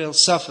 then we'll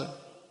suffer.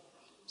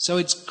 So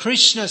it's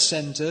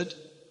Krishna-centered.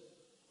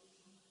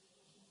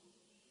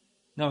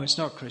 No, it's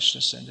not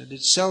Krishna-centered.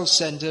 It's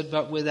self-centered,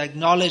 but with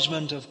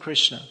acknowledgement of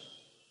Krishna.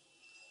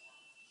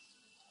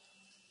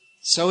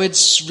 So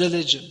it's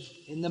religion,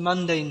 in the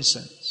mundane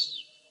sense.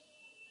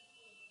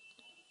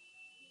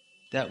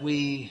 That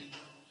we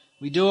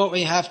do what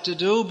we have to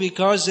do,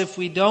 because if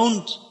we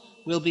don't,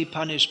 we'll be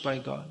punished by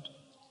God.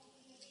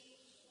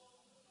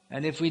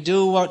 And if we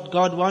do what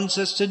God wants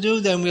us to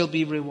do, then we'll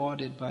be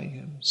rewarded by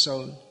Him.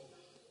 So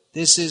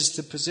this is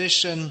the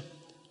position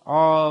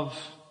of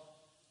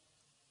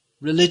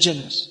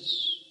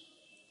religionists.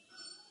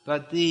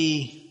 But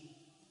the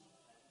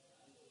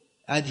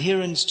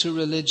adherents to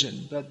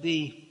religion, but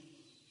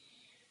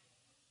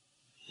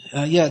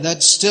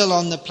that's still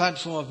on the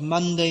platform of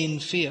mundane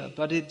fear,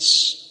 but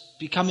it's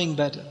becoming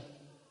better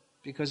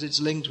because it's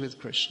linked with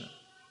Krishna.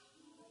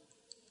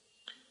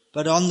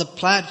 But on the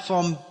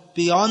platform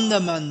beyond the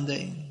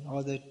mundane,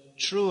 or the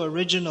true,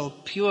 original,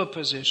 pure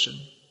position,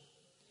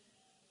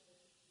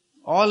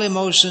 all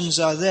emotions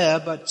are there,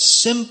 but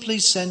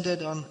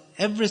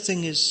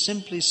everything is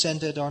simply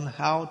centered on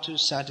how to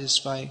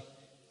satisfy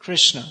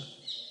Krishna.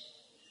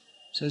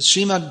 So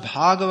Srimad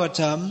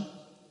Bhagavatam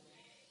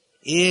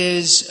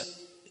is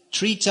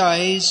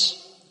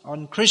treatise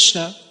on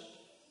Krishna,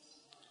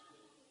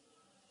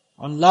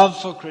 on love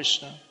for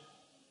Krishna.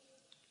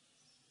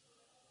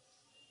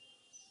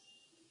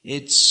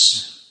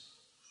 It's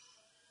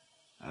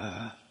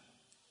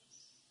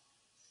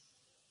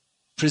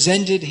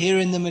presented here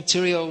in the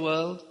material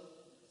world,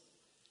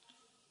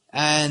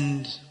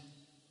 And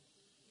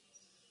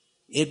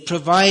it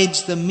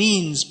provides the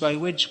means by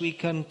which we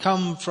can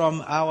come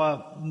from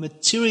our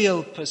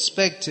material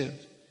perspective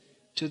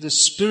to the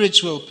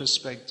spiritual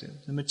perspective.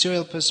 The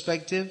material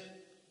perspective,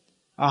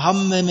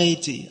 aham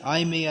memeti,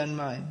 I, me and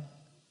mine.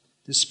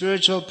 The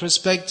spiritual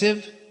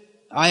perspective,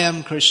 I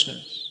am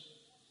Krishna's.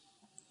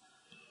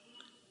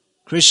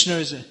 Krishna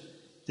is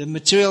the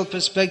material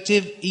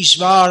perspective,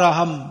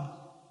 Ishvaraham.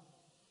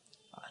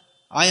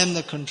 I am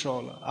the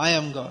controller, I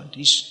am God.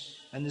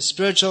 And the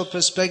spiritual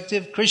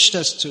perspective,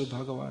 Krishnastu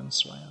Bhagavan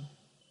Swayam.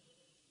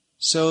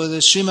 So the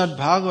Srimad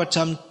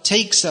Bhagavatam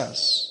takes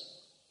us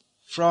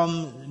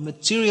from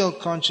material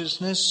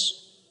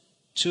consciousness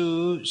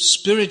to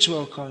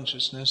spiritual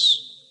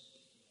consciousness,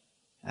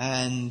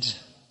 and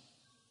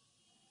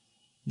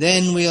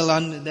then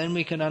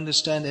we can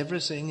understand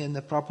everything in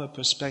the proper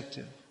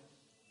perspective.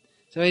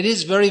 So it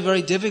is very,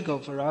 very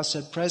difficult for us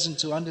at present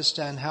to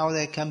understand how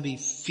there can be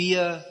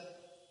fear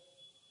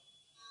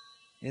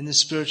in the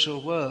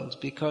spiritual world,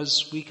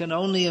 because we can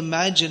only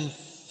imagine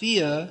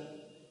fear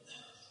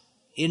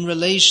in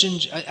relation,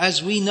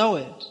 as we know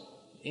it,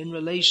 in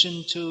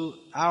relation to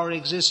our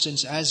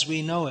existence as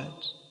we know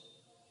it.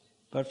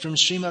 But from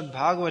Srimad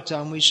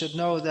Bhagavatam we should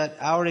know that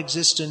our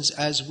existence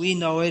as we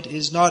know it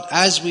is not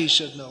as we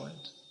should know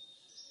it.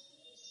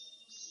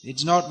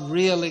 It's not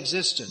real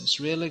existence.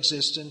 Real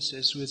existence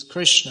is with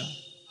Krishna.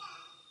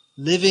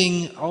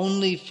 Living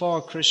only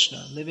for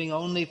Krishna, living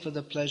only for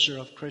the pleasure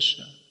of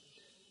Krishna.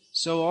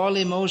 So all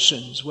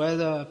emotions,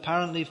 whether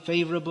apparently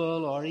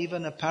favorable or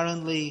even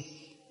apparently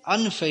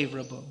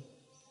unfavorable,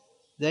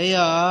 they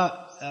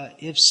are,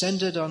 if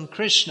centered on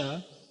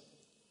Krishna,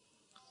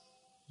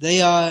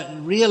 they are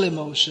real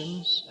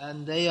emotions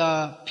and they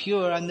are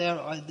pure, and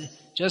they're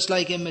just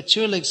like in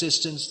material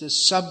existence, the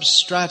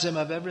substratum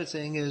of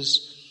everything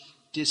is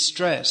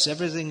distress.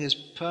 Everything is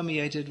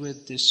permeated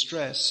with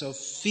distress. So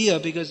fear,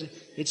 because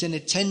it's an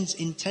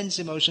intense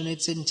emotion,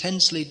 it's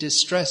intensely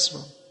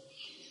distressful.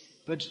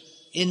 But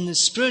in the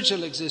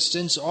spiritual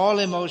existence, all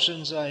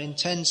emotions are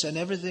intense and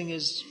everything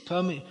is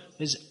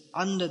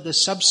under the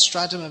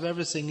substratum of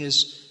everything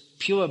is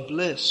pure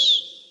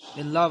bliss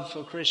in love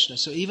for Krishna.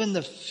 So even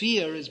the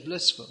fear is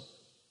blissful.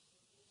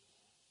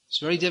 It's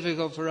very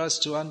difficult for us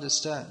to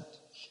understand.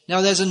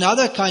 Now there's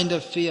another kind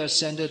of fear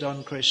centered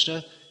on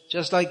Krishna,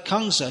 just like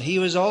Kamsa. He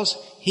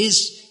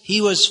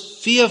was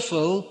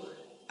fearful,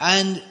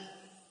 and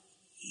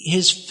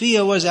his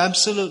fear was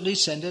absolutely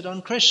centered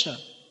on Krishna.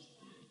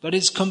 But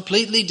it's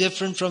completely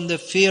different from the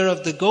fear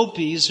of the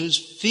gopis, whose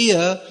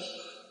fear,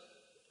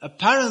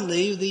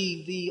 apparently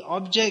the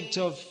object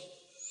of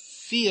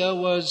fear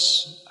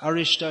was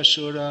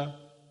Arishtashura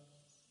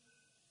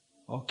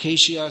or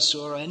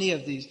Keshyasura or any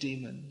of these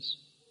demons.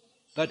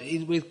 But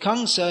with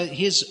Kamsa,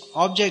 his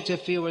object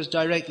of fear was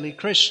directly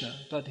Krishna.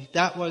 But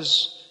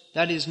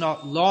that is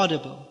not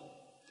laudable,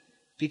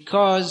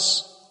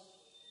 because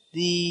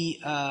the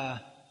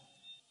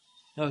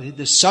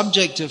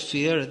subject of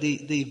fear,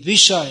 the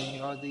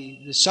Vishay, or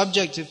the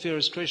subject of fear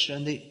is Krishna,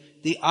 and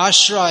the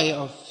ashray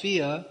of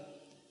fear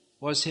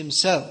was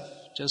himself.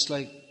 Just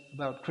like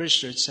about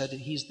Krishna, it said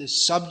he's the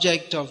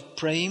subject of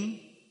prem,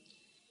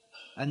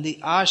 and the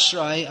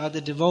ashray are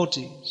the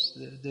devotees.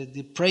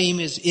 The prem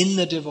is in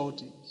the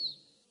devotees.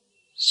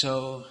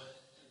 So,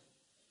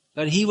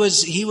 but he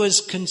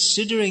was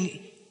considering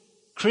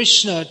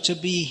Krishna to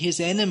be his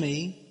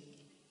enemy,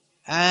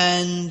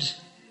 and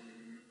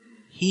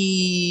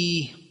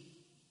he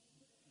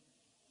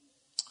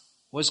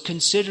was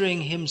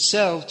considering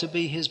himself to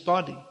be his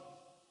body.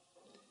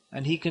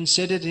 And he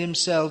considered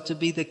himself to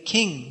be the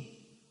king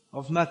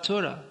of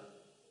Mathura.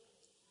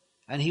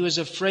 And he was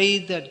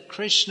afraid that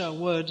Krishna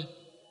would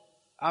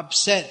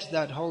upset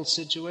that whole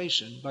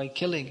situation by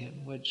killing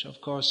him, which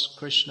of course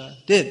Krishna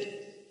did.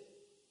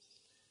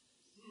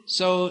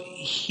 So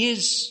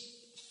his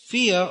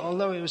fear,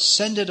 although it was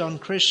centered on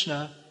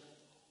Krishna,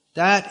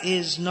 that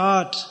is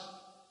not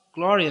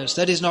glorious,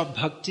 that is not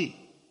bhakti,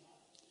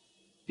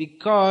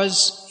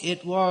 because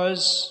it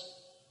was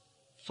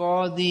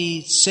for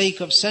the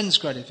sake of sense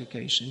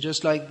gratification.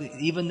 Just like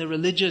even the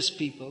religious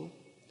people,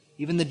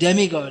 even the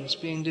demigods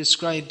being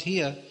described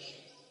here,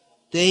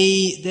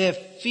 their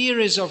fear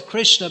is of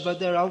Krishna, but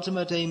their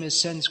ultimate aim is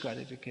sense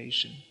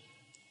gratification.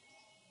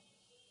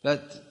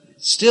 But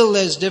still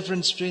there's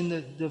difference between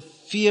the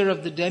fear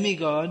of the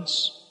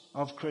demigods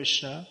of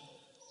Krishna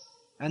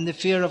and the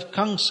fear of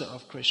Kamsa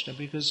of Krishna,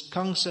 because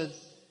Kamsa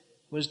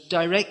was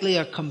directly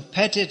a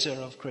competitor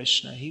of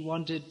Krishna. He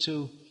wanted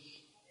to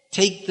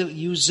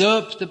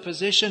usurp the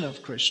position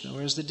of Krishna,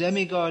 whereas the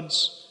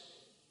demigods,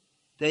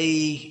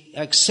 they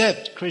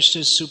accept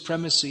Krishna's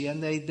supremacy,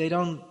 and they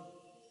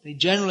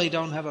generally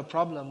don't have a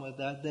problem with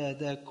that.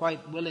 They're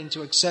quite willing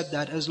to accept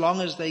that as long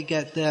as they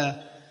get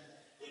their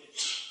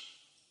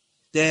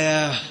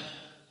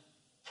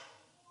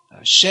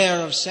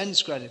share of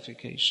sense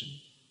gratification.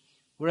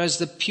 Whereas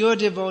the pure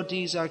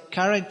devotees are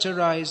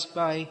characterized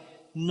by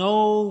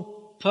no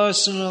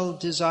personal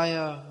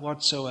desire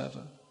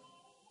whatsoever.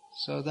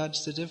 So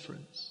that's the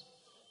difference.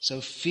 So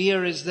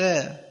fear is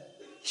there,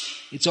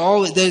 It's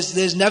always,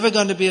 there's never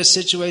going to be a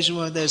situation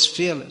where there's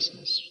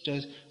fearlessness.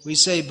 We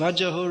say,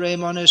 Bhaja Hure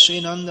Mana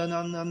Shri Nanda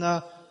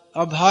Nandana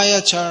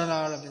Abhaya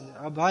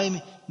Charanaravindra.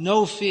 Abhaya,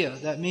 no fear.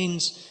 That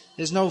means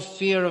there's no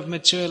fear of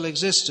material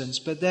existence.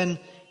 But then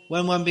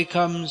when one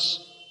becomes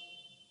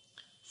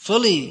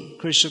fully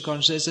Krishna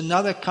conscious, there's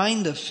another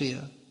kind of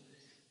fear,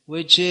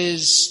 which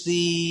is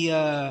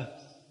the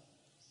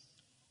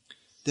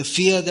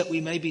fear that we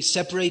may be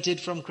separated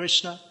from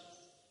Krishna.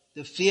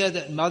 The fear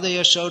that Mother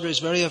Yashoda is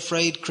very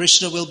afraid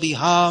Krishna will be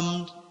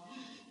harmed.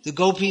 The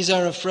gopis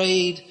are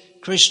afraid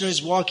Krishna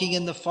is walking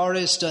in the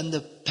forest and the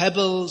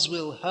pebbles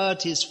will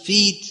hurt his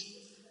feet.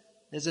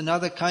 There's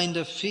another kind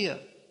of fear.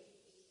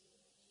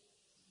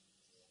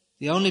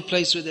 The only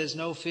place where there's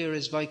no fear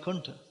is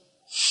Vaikuntha.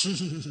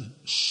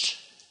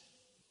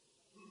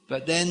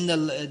 But then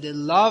the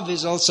love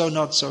is also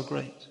not so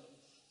great.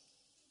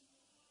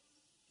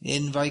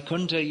 In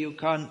Vaikuntha you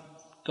can't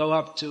go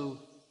up to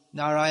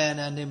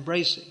Narayana and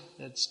embrace it.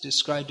 That's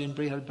described in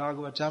Brihad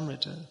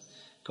Bhagavatamrita.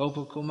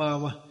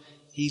 Gopakumar,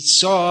 he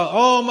saw,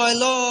 oh my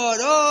Lord,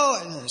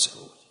 oh, and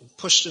he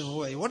pushed him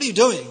away. What are you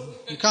doing?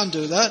 You can't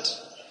do that.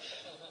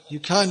 You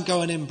can't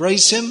go and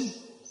embrace him.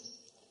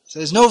 So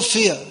there's no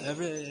fear.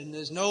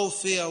 There's no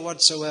fear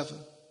whatsoever.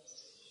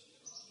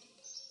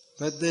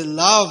 But the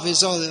love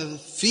is all,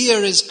 fear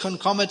is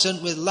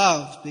concomitant with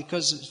love,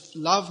 because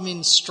love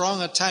means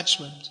strong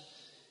attachment.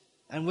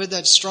 And with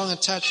that strong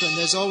attachment,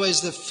 there's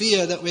always the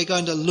fear that we're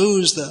going to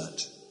lose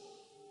that.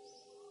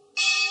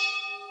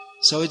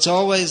 So it's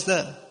always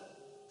there.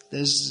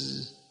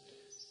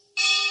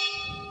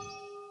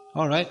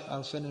 All right,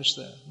 I'll finish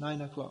there.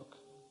 9:00.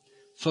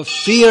 For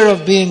fear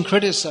of being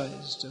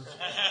criticized, of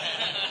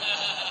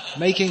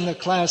making the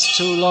class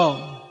too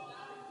long,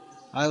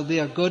 I'll be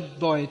a good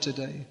boy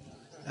today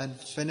and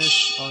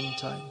finish on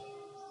time.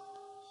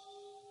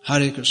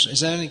 Hare Krishna. Is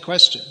there any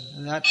question?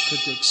 And that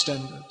could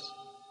extend it.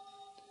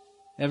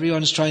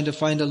 Everyone's trying to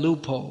find a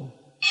loophole.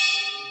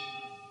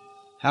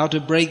 How to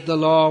break the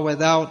law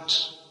without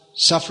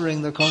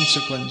suffering the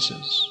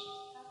consequences.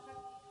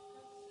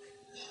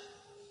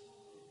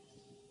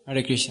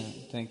 Hare Krishna.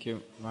 Thank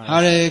you,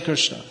 Maharaj. Hare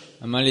Krishna.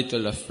 I'm a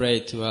little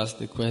afraid to ask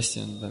the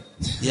question, but...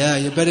 Yeah,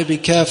 you better be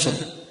careful.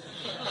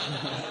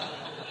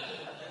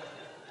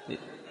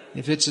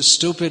 If it's a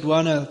stupid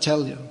one, I'll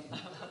tell you.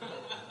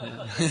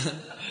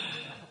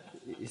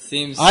 It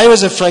seems... I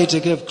was afraid to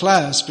give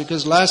class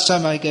because last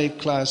time I gave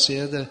class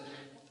here,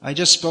 I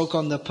just spoke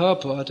on the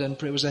purport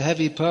and it was a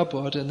heavy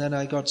purport and then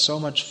I got so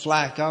much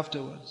flack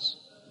afterwards.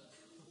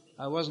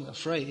 I wasn't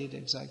afraid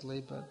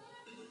exactly, but...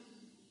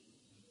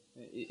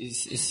 It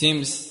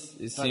seems...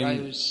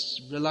 I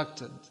was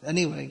reluctant.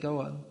 Anyway,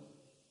 go on.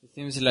 It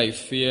seems like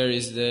fear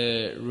is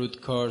the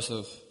root cause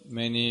of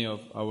many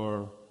of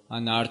our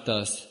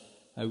anarthas.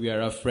 We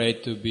are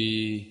afraid to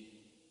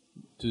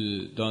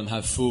don't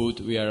have food.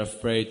 We are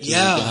afraid to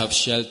don't have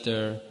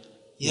shelter.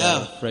 We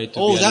are afraid to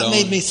be that alone.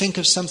 made me think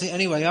of something.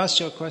 Anyway, ask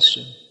your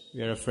question.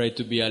 We are afraid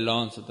to be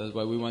alone, so that's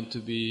why we want to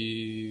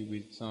be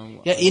with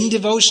someone. Yeah, in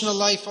devotional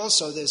life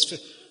also there's fear.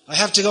 I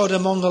have to go to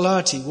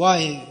Mangalarti.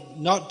 Why?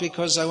 Not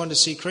because I want to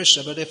see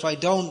Krishna, but if I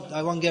don't,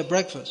 I won't get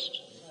breakfast.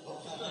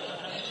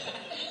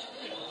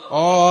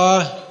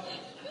 Or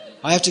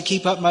I have to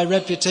keep up my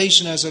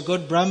reputation as a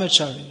good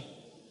brahmachari.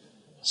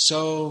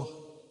 So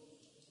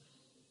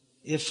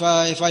if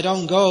I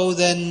don't go,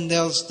 then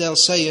they'll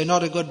say you're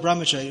not a good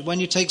brahmachari. When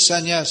you take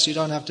sannyas, you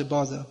don't have to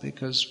bother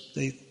because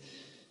they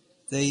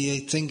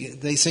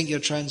think you're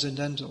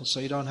transcendental, so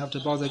you don't have to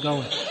bother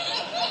going.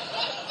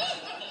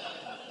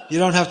 You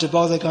don't have to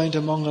bother going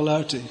to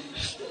Mangalarti.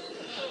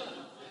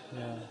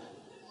 Yeah.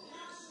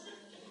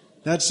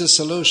 That's the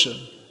solution.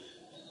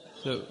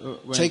 So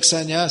take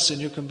sannyas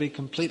and you can be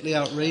completely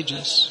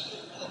outrageous.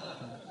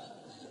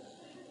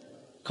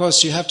 Of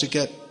course, you have to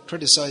get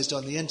criticized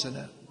on the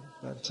internet,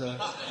 but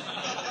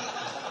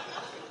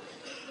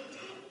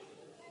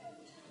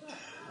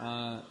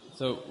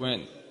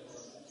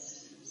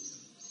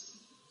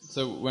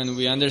So when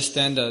we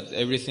understand that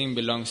everything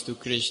belongs to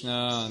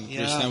Krishna and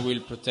Krishna will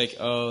protect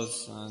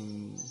us,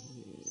 and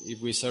if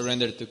we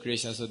surrender to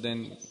Krishna, so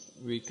then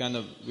we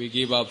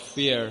give up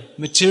fear.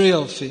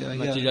 Material fear.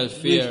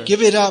 We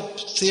give it up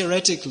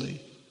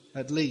theoretically,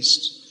 at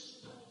least.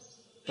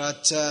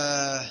 But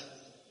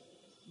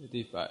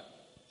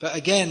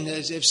again,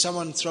 if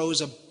someone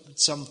throws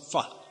some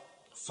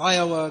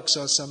fireworks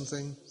or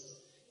something,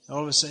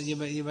 all of a sudden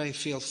you may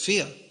feel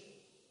fear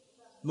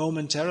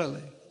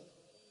momentarily.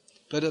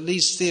 But at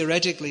least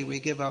theoretically we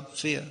give up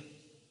fear.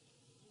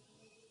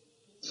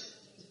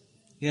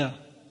 Yeah.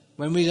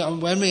 When we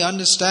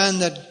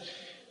understand that,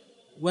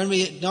 when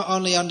we not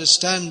only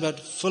understand but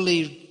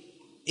fully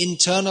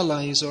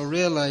internalize or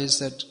realize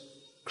that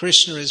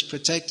Krishna is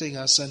protecting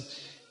us, and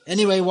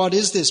anyway, what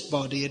is this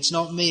body? It's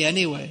not me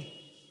anyway.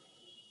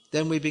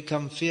 Then we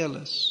become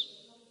fearless.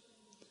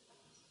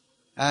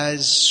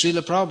 As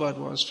Srila Prabhupada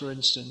was, for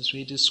instance,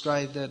 he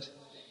described that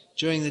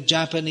during the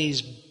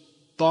Japanese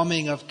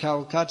bombing of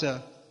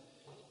Calcutta,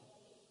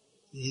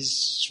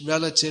 his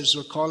relatives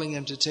were calling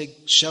him to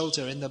take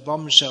shelter in the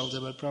bomb shelter,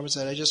 but Prabhupada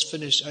said, I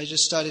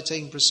just started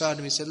taking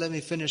prasadam. He said, let me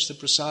finish the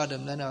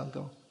prasadam, then I'll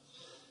go.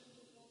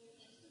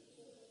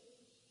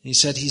 He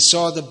said he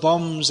saw the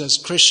bombs as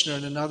Krishna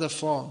in another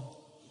form.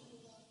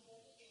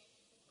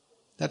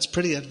 That's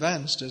pretty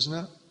advanced, isn't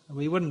it?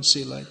 We wouldn't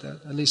see like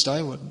that. At least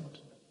I wouldn't.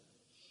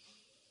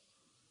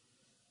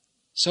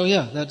 So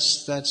yeah,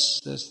 that's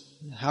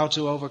how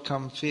to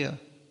overcome fear.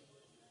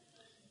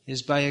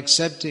 Is by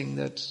accepting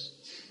that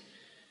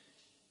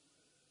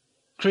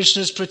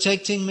Krishna's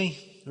protecting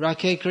me.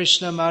 Rakhe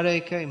Krishna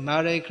Mare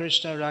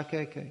Krishna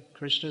Rakhe.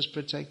 Krishna's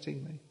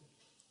protecting me.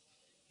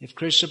 If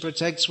Krishna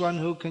protects one,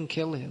 who can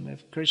kill him?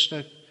 If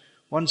Krishna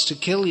wants to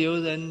kill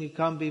you, then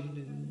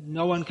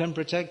no one can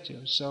protect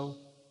you. So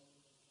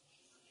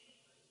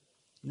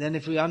then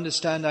if we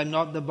understand I'm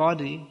not the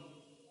body,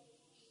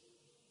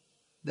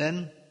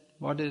 then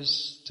what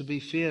is to be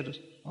feared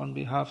on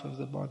behalf of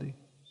the body?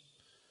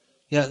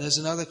 Yeah, there's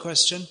another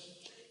question.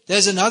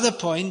 There's another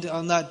point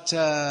on that.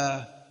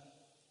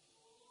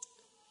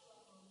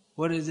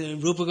 What is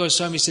it? Rupa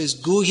Goswami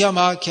says,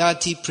 Guhyama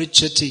Khyati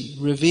Prichati,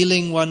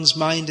 revealing one's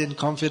mind in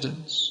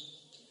confidence.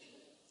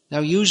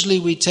 Now usually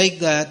we take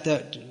that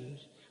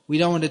we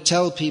don't want to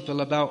tell people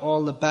about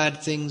all the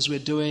bad things we're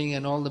doing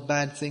and all the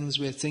bad things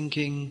we're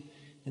thinking,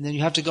 and then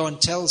you have to go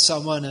and tell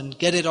someone and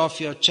get it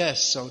off your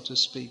chest, so to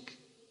speak.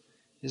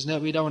 Isn't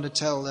it? We don't want to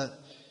tell that,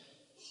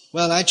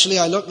 well, actually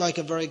I look like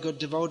a very good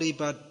devotee,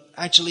 but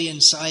actually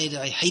inside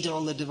I hate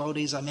all the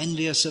devotees, I'm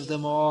envious of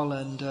them all,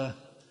 and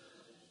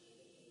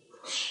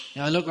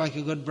I look like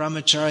a good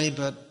brahmachari,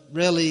 but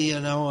really,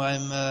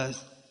 I'm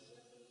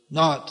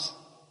not.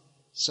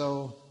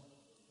 So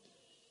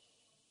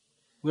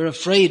we're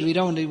afraid, we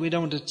don't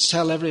want to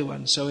tell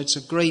everyone. So it's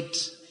a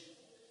great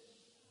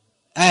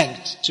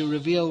act to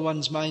reveal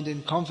one's mind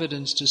in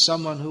confidence to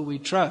someone who we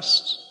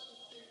trust.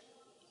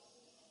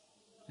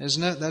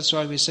 Isn't it? That's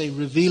why we say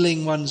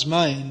revealing one's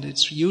mind.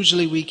 It's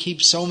usually we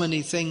keep so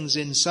many things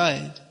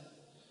inside.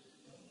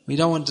 We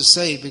don't want to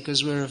say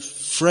because we're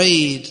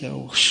afraid,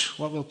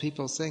 what will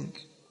people think?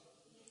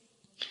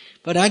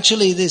 But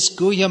actually this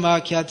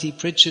Guhyama Khyati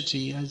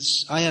Prichati,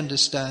 as I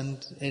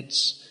understand,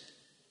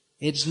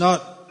 it's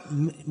not,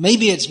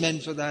 maybe it's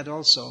meant for that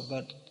also,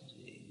 but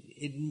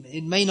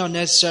it may not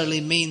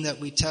necessarily mean that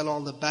we tell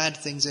all the bad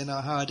things in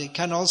our heart. It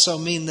can also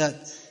mean that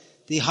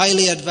the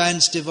highly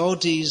advanced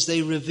devotees,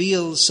 they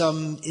reveal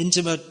some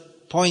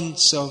intimate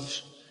points of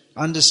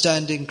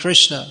understanding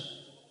Krishna,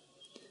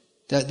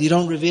 that you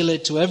don't reveal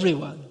it to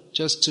everyone,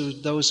 just to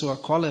those who are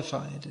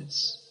qualified.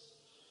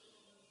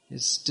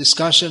 It's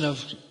discussion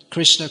of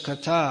Krishna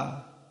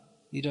Katha.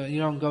 You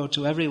don't go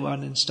to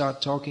everyone and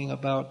start talking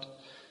about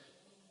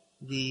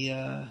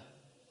the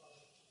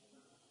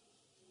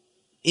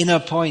inner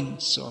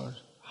points or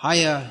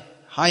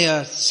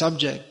higher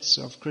subjects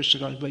of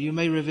Krishna consciousness, but you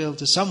may reveal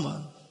to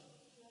someone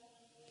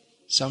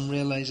some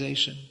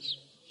realizations.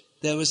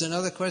 There was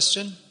another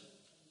question?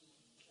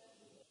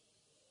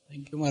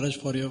 Thank you, Maharaj,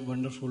 for your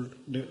wonderful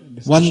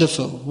discussion.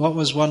 Wonderful. What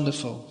was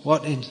wonderful?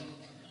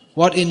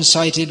 What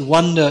incited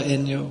wonder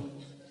in you?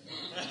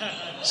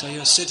 So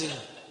you're sitting.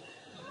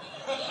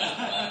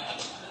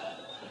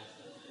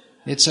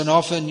 It's an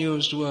often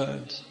used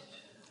word.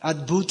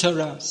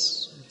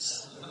 Adbhutaras.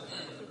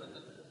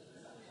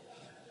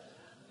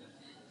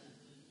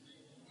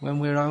 When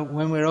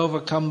we're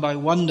overcome by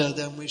wonder,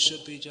 then we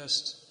should be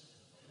just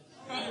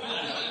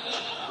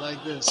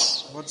like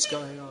this. What's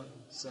going on?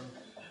 So,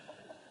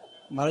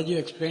 Maharaj, you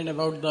explained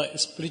about the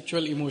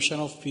spiritual emotion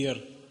of fear.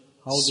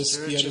 How this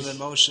fear is. Spiritual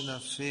emotion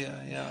of fear,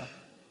 yeah.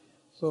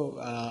 So,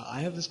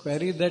 I have this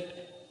query that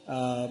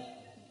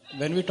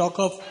when we talk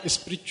of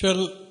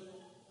spiritual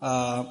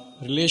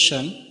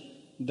relation,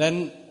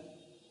 then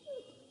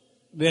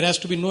there has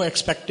to be no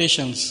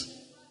expectations.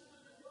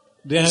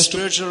 In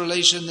spiritual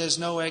relation, there's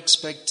no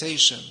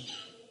expectation.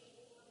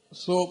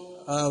 So,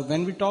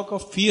 when we talk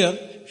of fear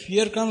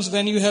comes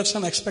when you have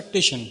some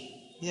expectation.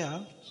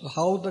 Yeah. So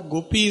how the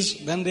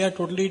gopis, when they are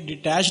totally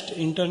detached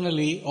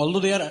internally, although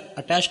they are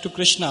attached to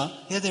Krishna.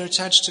 Yeah, they're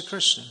attached to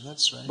Krishna,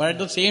 that's right. But at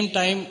the same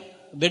time,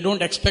 they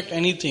don't expect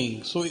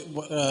anything. So,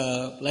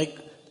 like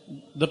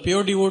the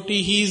pure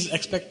devotee, he is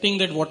expecting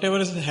that whatever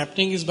is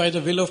happening is by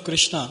the will of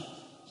Krishna.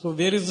 So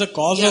where is the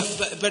cause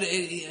of... But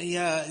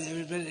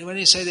when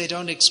you say they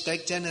don't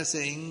expect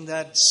anything,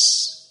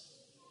 that's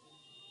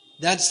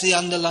the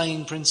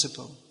underlying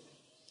principle.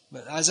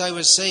 But as I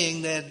was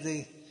saying, that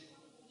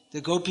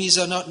the gopis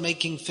are not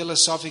making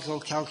philosophical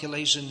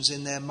calculations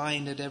in their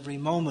mind at every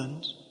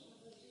moment.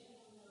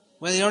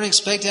 When they don't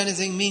expect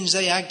anything means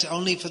they act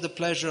only for the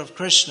pleasure of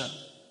Krishna.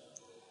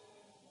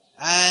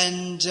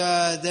 And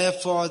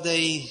therefore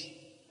they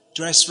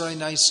dress very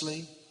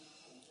nicely.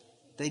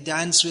 They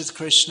dance with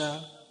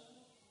Krishna.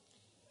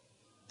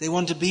 They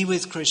want to be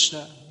with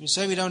Krishna. You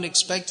say we don't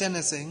expect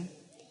anything.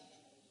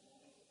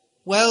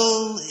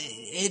 Well,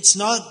 it's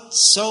not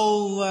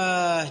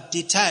so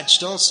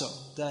detached also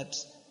that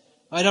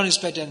I don't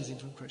expect anything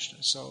from Krishna.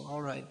 So,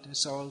 all right.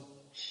 So,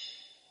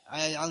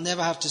 I'll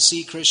never have to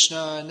see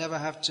Krishna. I never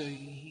have to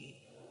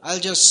I'll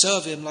just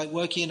serve him like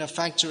working in a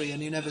factory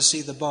and you never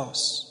see the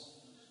boss.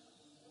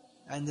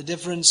 And the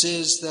difference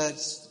is that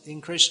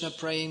in Krishna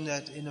praying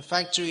that in a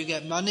factory you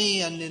get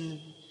money, and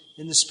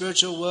in the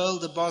spiritual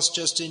world the boss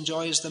just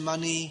enjoys the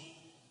money,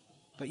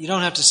 but you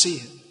don't have to see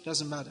him. It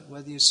doesn't matter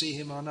whether you see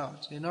him or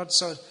not. You're not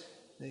so.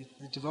 The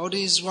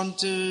devotees want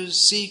to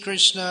see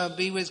Krishna,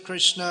 be with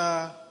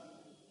Krishna.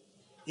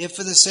 If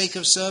for the sake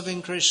of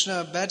serving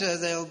Krishna better,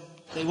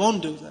 they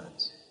won't do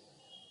that.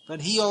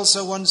 But he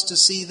also wants to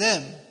see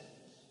them,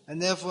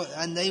 and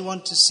they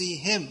want to see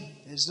him.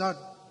 It's not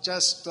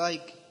just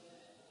like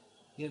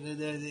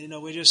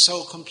we're just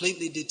so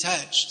completely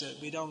detached that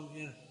we don't.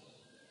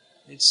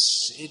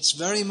 It's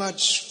very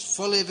much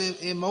full of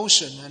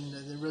emotion, and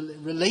the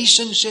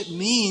relationship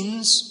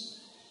means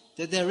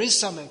that there is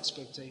some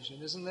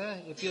expectation, isn't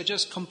there? If you're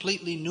just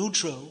completely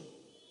neutral,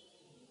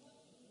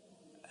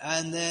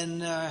 and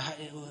then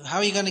how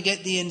are you going to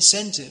get the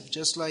incentive?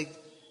 Just like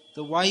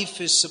the wife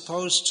is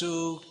supposed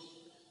to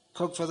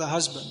cook for the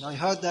husband. I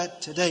heard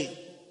that today.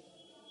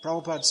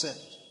 Prabhupada said.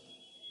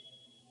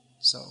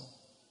 So,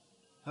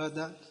 heard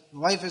that? The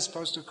wife is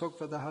supposed to cook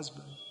for the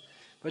husband.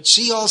 But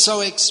she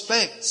also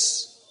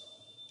expects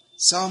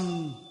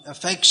some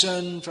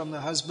affection from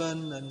the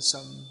husband and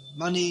some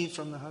money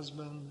from the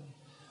husband.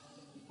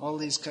 All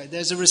these kinds.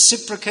 There's a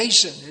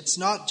reciprocation. It's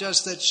not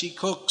just that she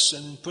cooks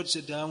and puts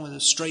it down with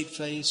a straight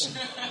face and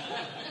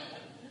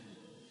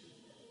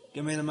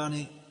give me the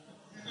money.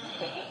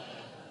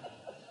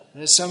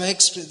 There's some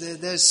extra.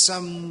 There's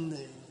some.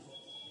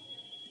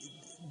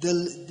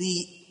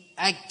 The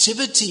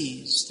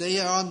activities, they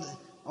are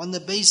on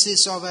the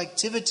basis of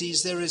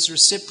activities. There is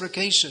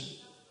reciprocation.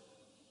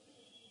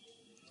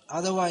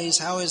 Otherwise,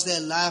 how is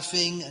there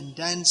laughing and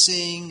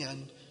dancing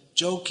and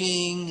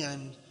joking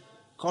and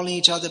calling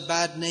each other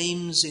bad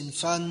names in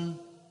fun?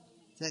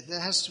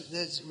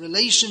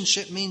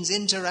 Relationship means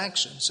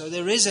interaction. So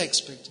there is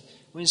expectation.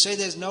 When you say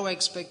there's no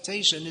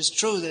expectation, it's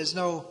true. There's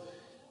no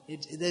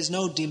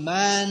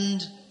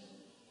demand,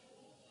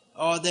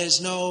 or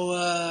there's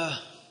no.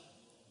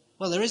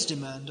 Well, there is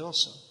demand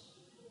also.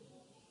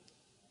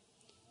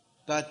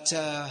 But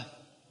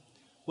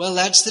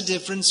that's the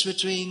difference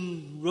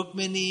between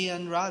Rukmini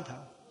and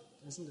Radha,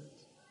 isn't it?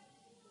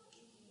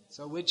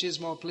 So which is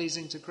more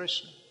pleasing to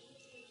Krishna?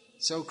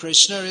 So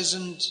Krishna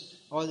isn't,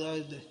 or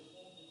the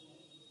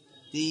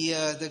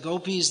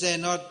gopis, they're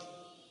not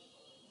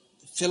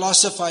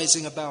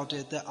philosophizing about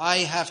it, that I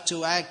have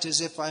to act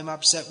as if I'm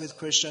upset with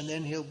Krishna and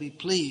then he'll be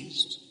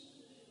pleased.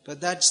 But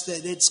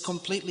it's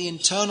completely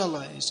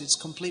internalized, it's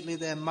completely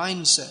their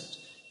mindset.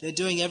 They're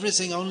doing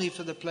everything only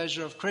for the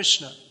pleasure of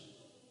Krishna.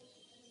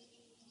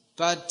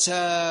 But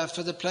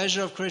for the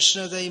pleasure of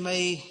Krishna, they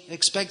may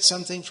expect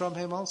something from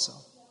him also,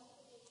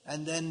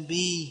 and then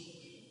be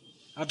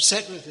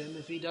upset with him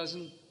if he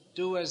doesn't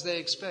do as they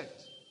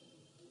expect,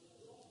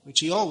 which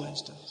he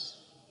always does.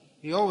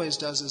 He always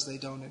does as they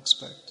don't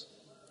expect,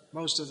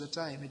 most of the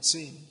time, it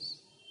seems.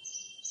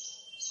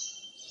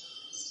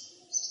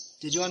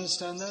 Did you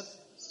understand that?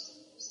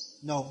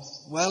 No.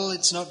 Well,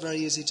 it's not very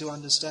easy to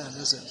understand,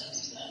 is it?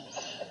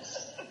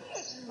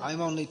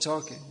 I'm only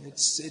talking.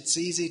 It's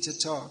easy to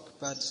talk,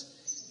 but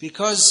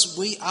because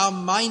our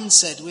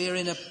mindset,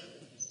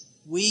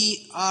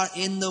 we are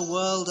in the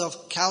world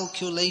of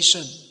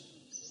calculation.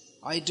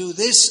 I do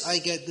this, I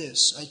get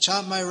this. I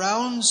chant my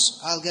rounds,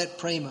 I'll get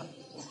prema.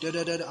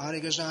 Hare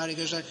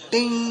Krishna,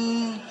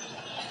 ding!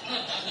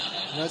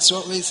 That's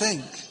what we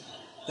think.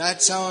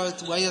 That's our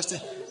way of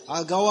thinking.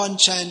 I'll go on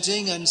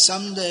chanting and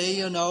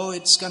someday,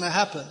 it's going to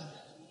happen.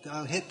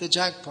 I'll hit the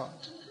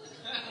jackpot.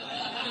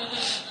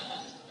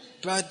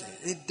 But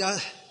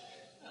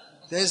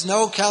there's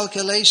no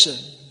calculation.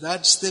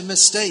 That's the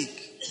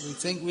mistake. We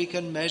think we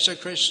can measure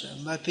Krishna.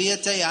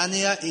 Mapiyate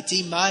anya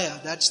iti maya.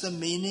 That's the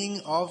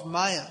meaning of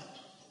maya.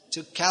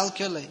 To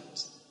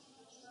calculate.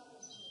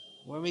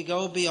 When we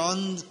go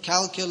beyond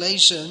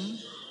calculation,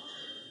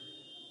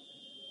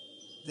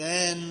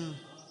 then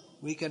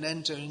we can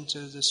enter into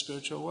the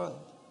spiritual world.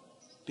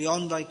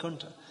 Beyond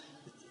Vaikuntha.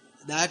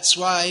 That's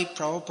why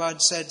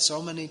Prabhupada said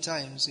so many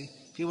times,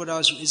 people would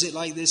ask, is it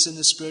like this in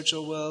the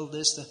spiritual world?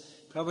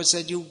 Prabhupada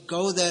said, you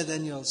go there,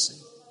 then you'll see.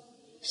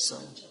 So,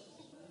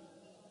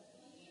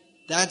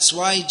 that's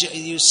why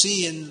you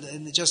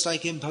see, just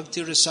like in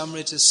Bhakti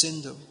Rasamrita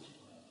Sindhu,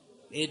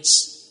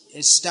 it's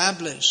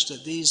established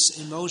that these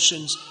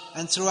emotions,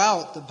 and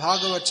throughout the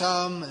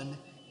Bhagavatam, and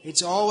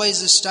it's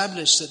always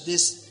established that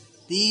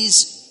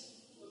these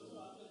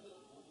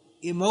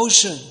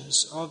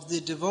emotions of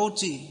the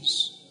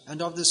devotees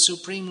and of the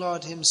Supreme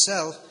Lord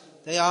Himself,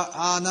 they are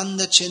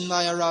Ananda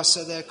Chinmaya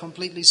Rasa, they are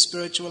completely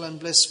spiritual and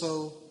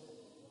blissful.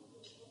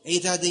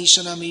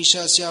 Etadishanam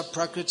Ishasya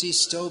Prakriti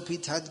Stopi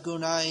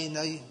Tadgunai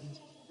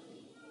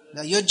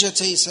Na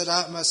Yujjate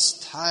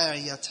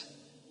Sadatmasthaya Yat.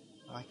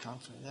 I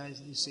can't find.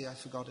 You see, I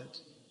forgot it.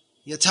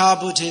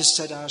 Yatabhutis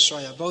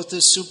Tadashraya. Both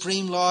the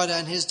Supreme Lord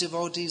and His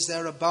devotees,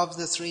 they're above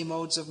the three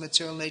modes of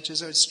material nature.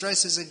 So it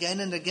stresses again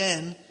and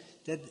again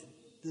that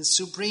the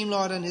Supreme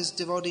Lord and His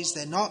devotees,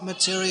 they're not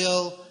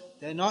material,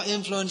 They're not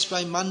influenced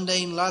by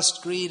mundane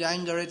lust, greed,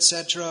 anger,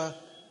 etc.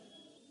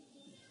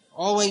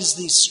 Always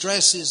the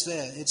stress is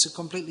there. It's a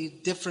completely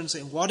different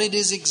thing. What it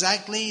is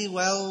exactly,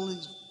 well,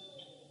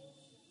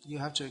 you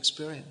have to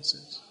experience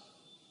it.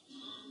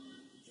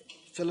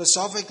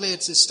 Philosophically,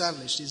 it's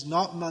established. It's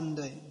not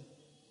mundane.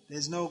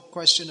 There's no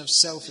question of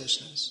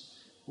selfishness.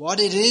 What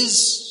it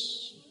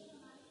is,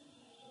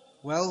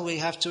 well, we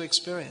have to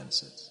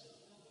experience it.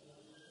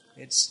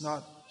 It's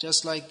not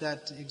just like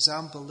that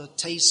example, the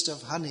taste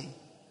of honey.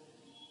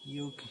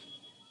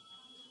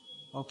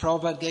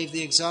 Prabhupada gave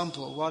the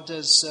example, what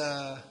does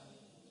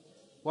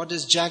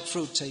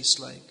jackfruit taste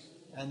like?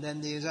 And then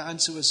the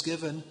answer was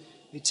given,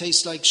 it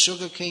tastes like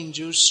sugarcane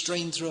juice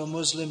strained through a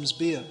Muslim's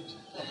beard.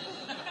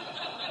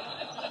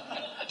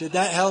 Did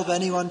that help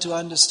anyone to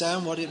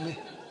understand what it means?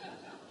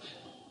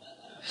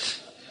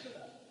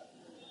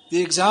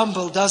 The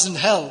example doesn't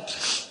help,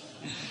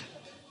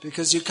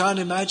 because you can't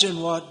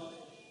imagine what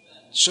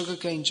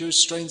sugarcane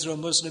juice strained through a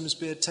Muslim's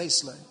beard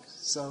tastes like.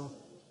 So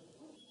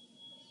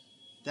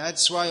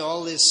that's why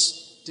all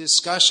this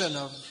discussion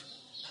of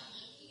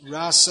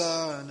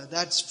rasa, and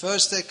that's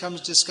first there comes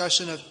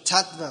discussion of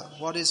tattva,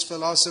 what is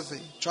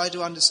philosophy. Try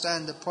to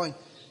understand the point.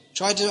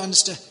 Try to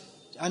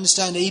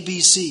understand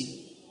ABC.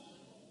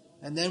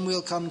 And then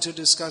we'll come to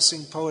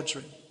discussing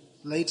poetry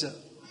later.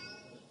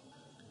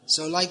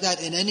 So like that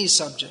in any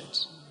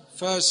subject.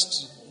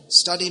 First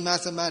study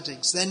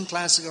mathematics, then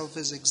classical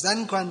physics,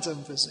 then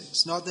quantum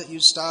physics. Not that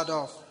you start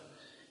off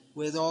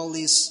with all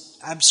these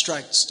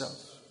abstract stuff.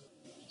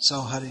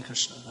 So Hare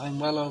Krishna. I'm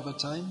well over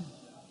time.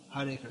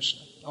 Hare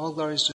Krishna. All glories to